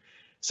moon.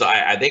 So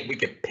I think we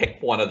could pick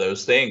one of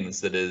those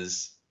things that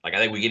is like, I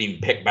think we can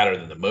even pick better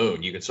than the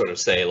moon. You could sort of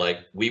say like,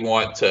 we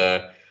want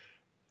to,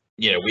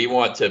 you know, we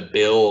want to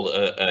build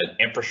an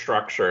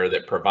infrastructure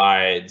that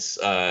provides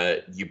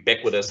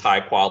ubiquitous,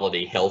 high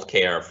quality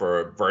healthcare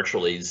for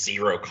virtually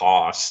zero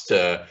cost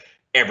to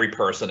every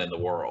person in the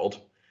world,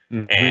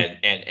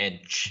 and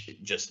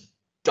just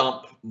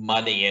dump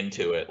money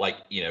into it, like,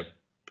 you know,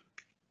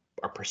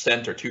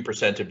 1% or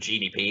 2% of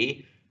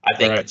GDP, I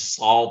think could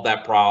solve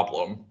that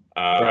problem.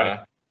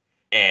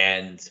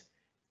 And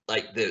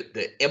like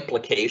the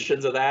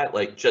implications of that,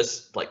 like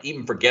just like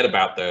even forget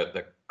about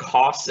the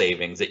cost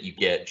savings that you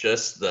get,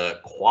 just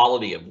the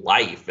quality of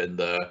life and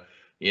the,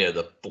 you know,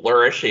 the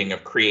flourishing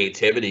of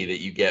creativity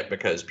that you get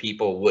because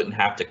people wouldn't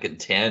have to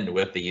contend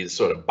with these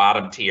sort of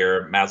bottom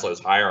tier Maslow's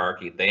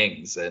hierarchy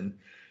things, and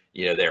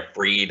you know, they're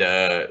free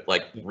to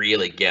like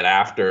really get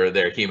after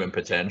their human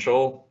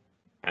potential.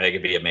 I think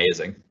it'd be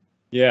amazing.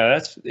 Yeah,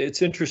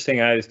 it's interesting.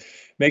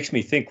 Makes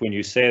me think when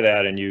you say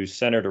that, and you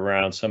centered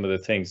around some of the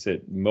things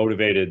that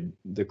motivated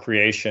the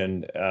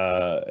creation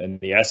and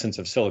the essence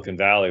of Silicon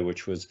Valley,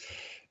 which was,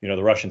 you know,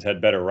 the Russians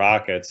had better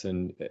rockets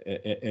and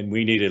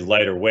we needed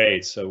lighter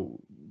weight. So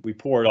we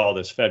poured all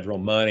this federal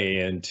money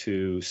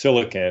into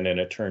silicon, and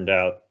it turned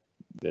out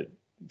that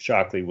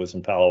Shockley was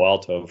in Palo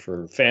Alto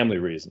for family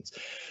reasons.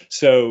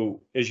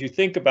 So as you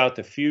think about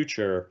the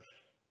future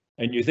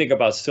and you think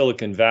about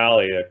Silicon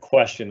Valley, a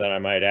question that I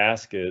might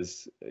ask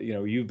is, you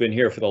know, you've been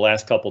here for the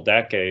last couple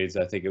decades.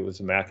 I think it was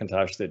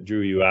Macintosh that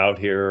drew you out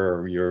here,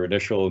 or your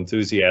initial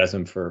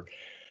enthusiasm for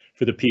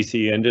the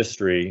PC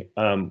industry.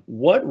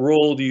 What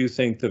role do you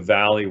think the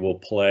Valley will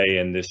play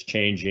in this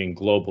changing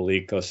global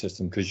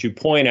ecosystem? Because you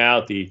point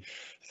out the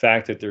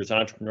fact that there's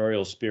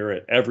entrepreneurial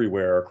spirit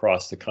everywhere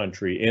across the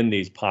country in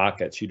these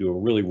pockets. You do a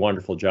really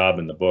wonderful job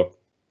in the book.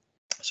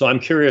 So I'm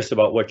curious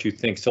about what you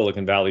think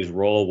Silicon Valley's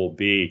role will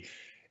be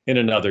in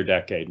another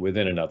decade,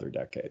 within another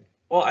decade.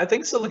 Well, I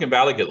think Silicon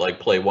Valley could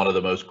play one of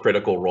the most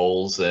critical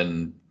roles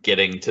in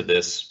getting to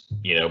this,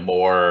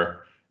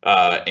 more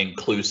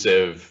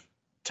inclusive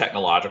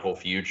technological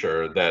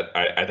future that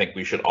I think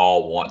we should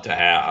all want to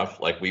have.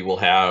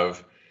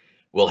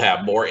 We'll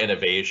have more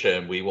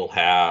innovation. We will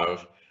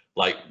have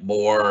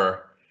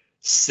more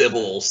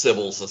civil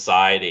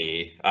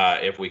society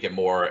if we can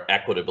more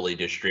equitably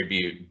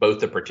distribute both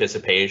the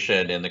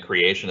participation in the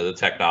creation of the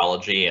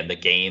technology and the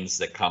gains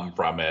that come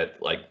from it,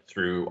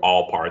 through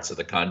all parts of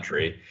the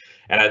country.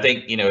 And I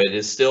think, it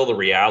is still the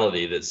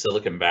reality that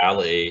Silicon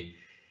Valley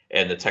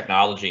and the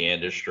technology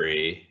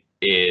industry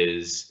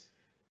is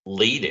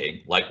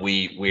leading.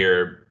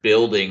 We're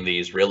building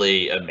these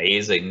really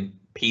amazing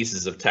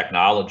pieces of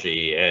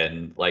technology,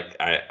 and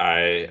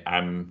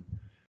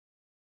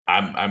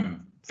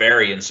I'm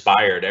very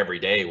inspired every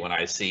day when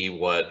I see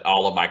what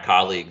all of my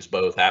colleagues,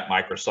 both at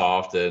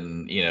Microsoft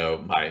and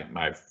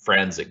my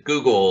friends at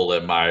Google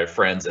and my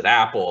friends at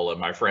Apple and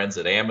my friends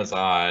at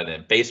Amazon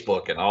and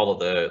Facebook and all of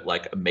the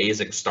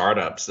amazing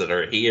startups that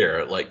are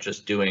here,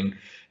 just doing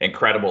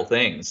incredible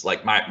things.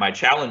 My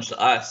challenge to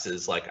us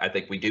is I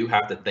think we do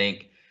have to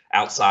think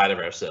outside of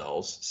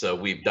ourselves. So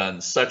we've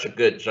done such a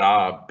good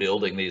job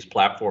building these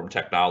platform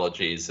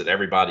technologies that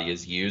everybody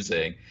is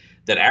using,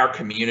 that our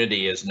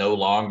community is no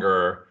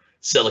longer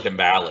Silicon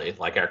Valley.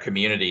 Our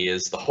community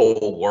is the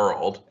whole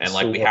world,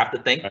 and we have to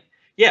think,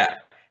 yeah,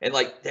 and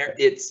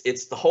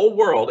it's the whole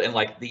world, and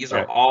these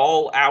are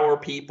all our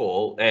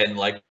people, and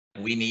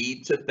we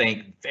need to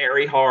think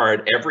very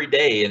hard every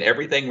day in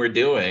everything we're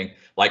doing.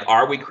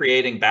 Are we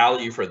creating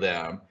value for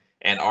them,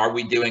 and are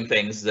we doing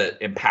things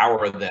that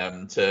empower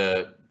them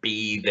to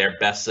be their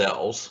best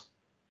selves?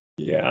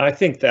 Yeah, I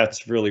think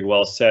that's really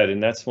well said,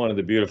 and that's one of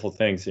the beautiful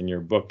things in your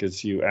book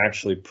is you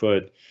actually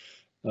put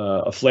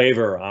a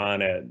flavor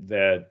on it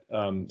that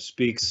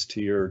speaks to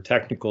your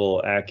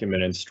technical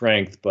acumen and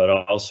strength, but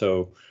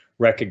also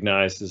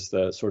recognizes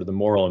the sort of the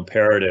moral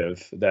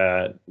imperative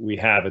that we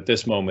have at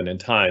this moment in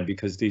time,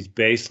 because these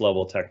base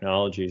level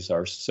technologies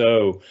are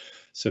so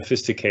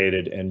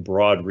sophisticated and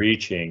broad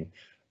reaching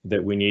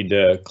that we need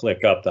to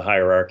click up the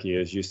hierarchy,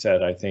 as you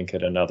said, I think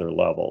at another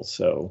level.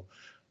 So,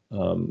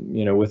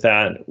 with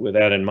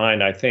that in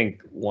mind, I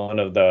think one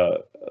of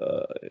the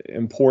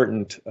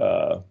important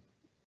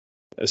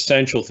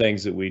essential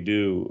things that we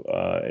do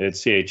at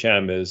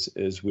CHM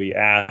is we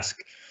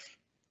ask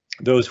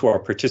those who are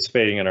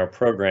participating in our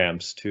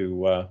programs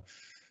to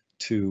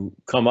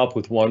come up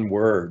with one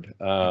word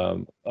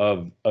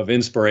of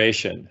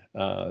inspiration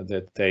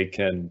that they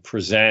can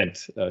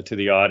present to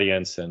the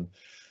audience and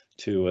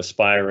to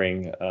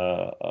aspiring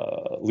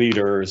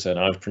leaders and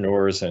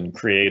entrepreneurs and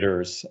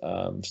creators.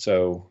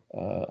 So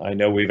I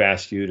know we've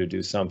asked you to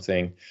do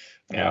something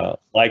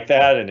like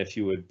that, and if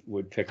you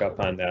would pick up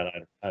on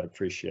that, I'd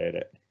appreciate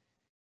it.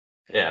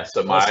 Yeah.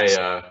 So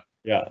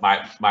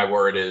my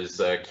word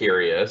is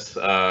curious,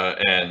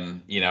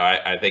 and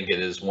I think it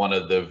is one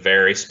of the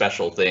very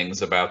special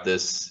things about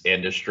this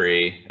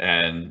industry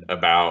and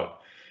about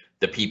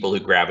the people who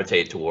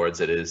gravitate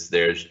towards it is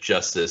there's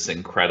just this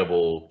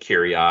incredible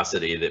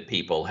curiosity that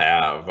people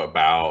have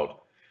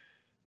about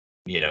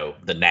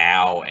the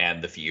now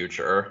and the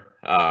future.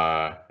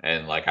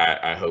 And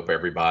I hope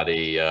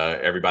everybody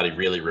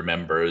really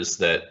remembers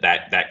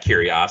that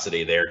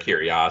curiosity, their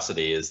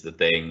curiosity, is the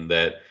thing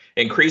that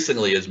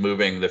increasingly is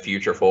moving the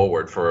future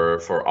forward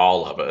for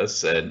all of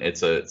us. And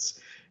it's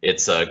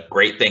a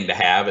great thing to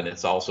have, and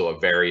it's also a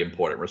very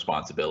important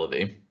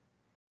responsibility.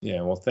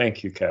 Yeah, well,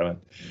 thank you, Kevin.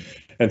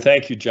 And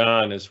thank you,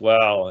 John, as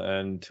well,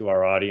 and to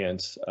our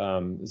audience.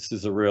 This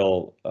is a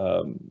real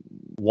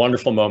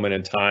wonderful moment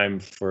in time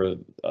for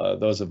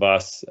those of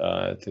us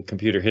at the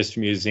Computer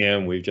History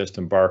Museum. We've just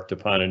embarked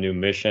upon a new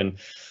mission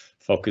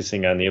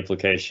focusing on the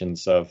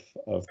implications of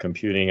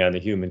computing on the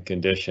human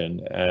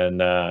condition.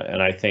 And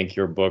I think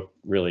your book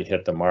really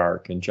hit the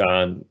mark. And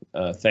John,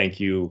 thank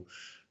you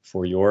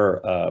for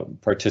your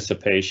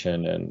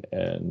participation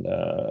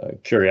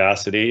and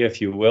curiosity,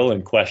 if you will,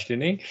 and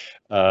questioning.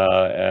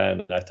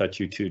 And I thought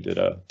you two did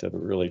a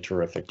really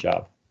terrific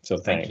job. So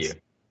thanks. Thank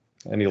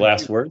you. Any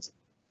last words?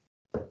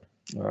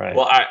 All right.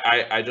 Well,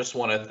 I just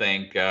want to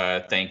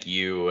thank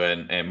you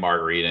and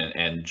Marguerite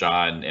and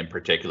John in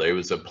particular. It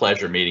was a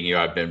pleasure meeting you.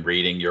 I've been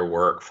reading your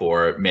work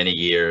for many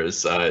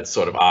years. It's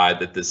sort of odd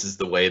that this is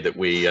the way that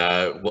we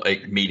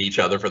meet each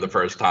other for the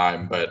first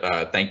time,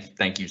 but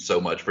thank you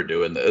so much for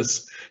doing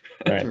this.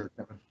 Right. Sure,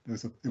 Kevin.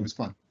 It was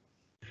fun.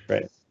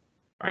 Great.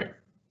 All right.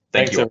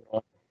 Thank you.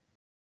 Everyone.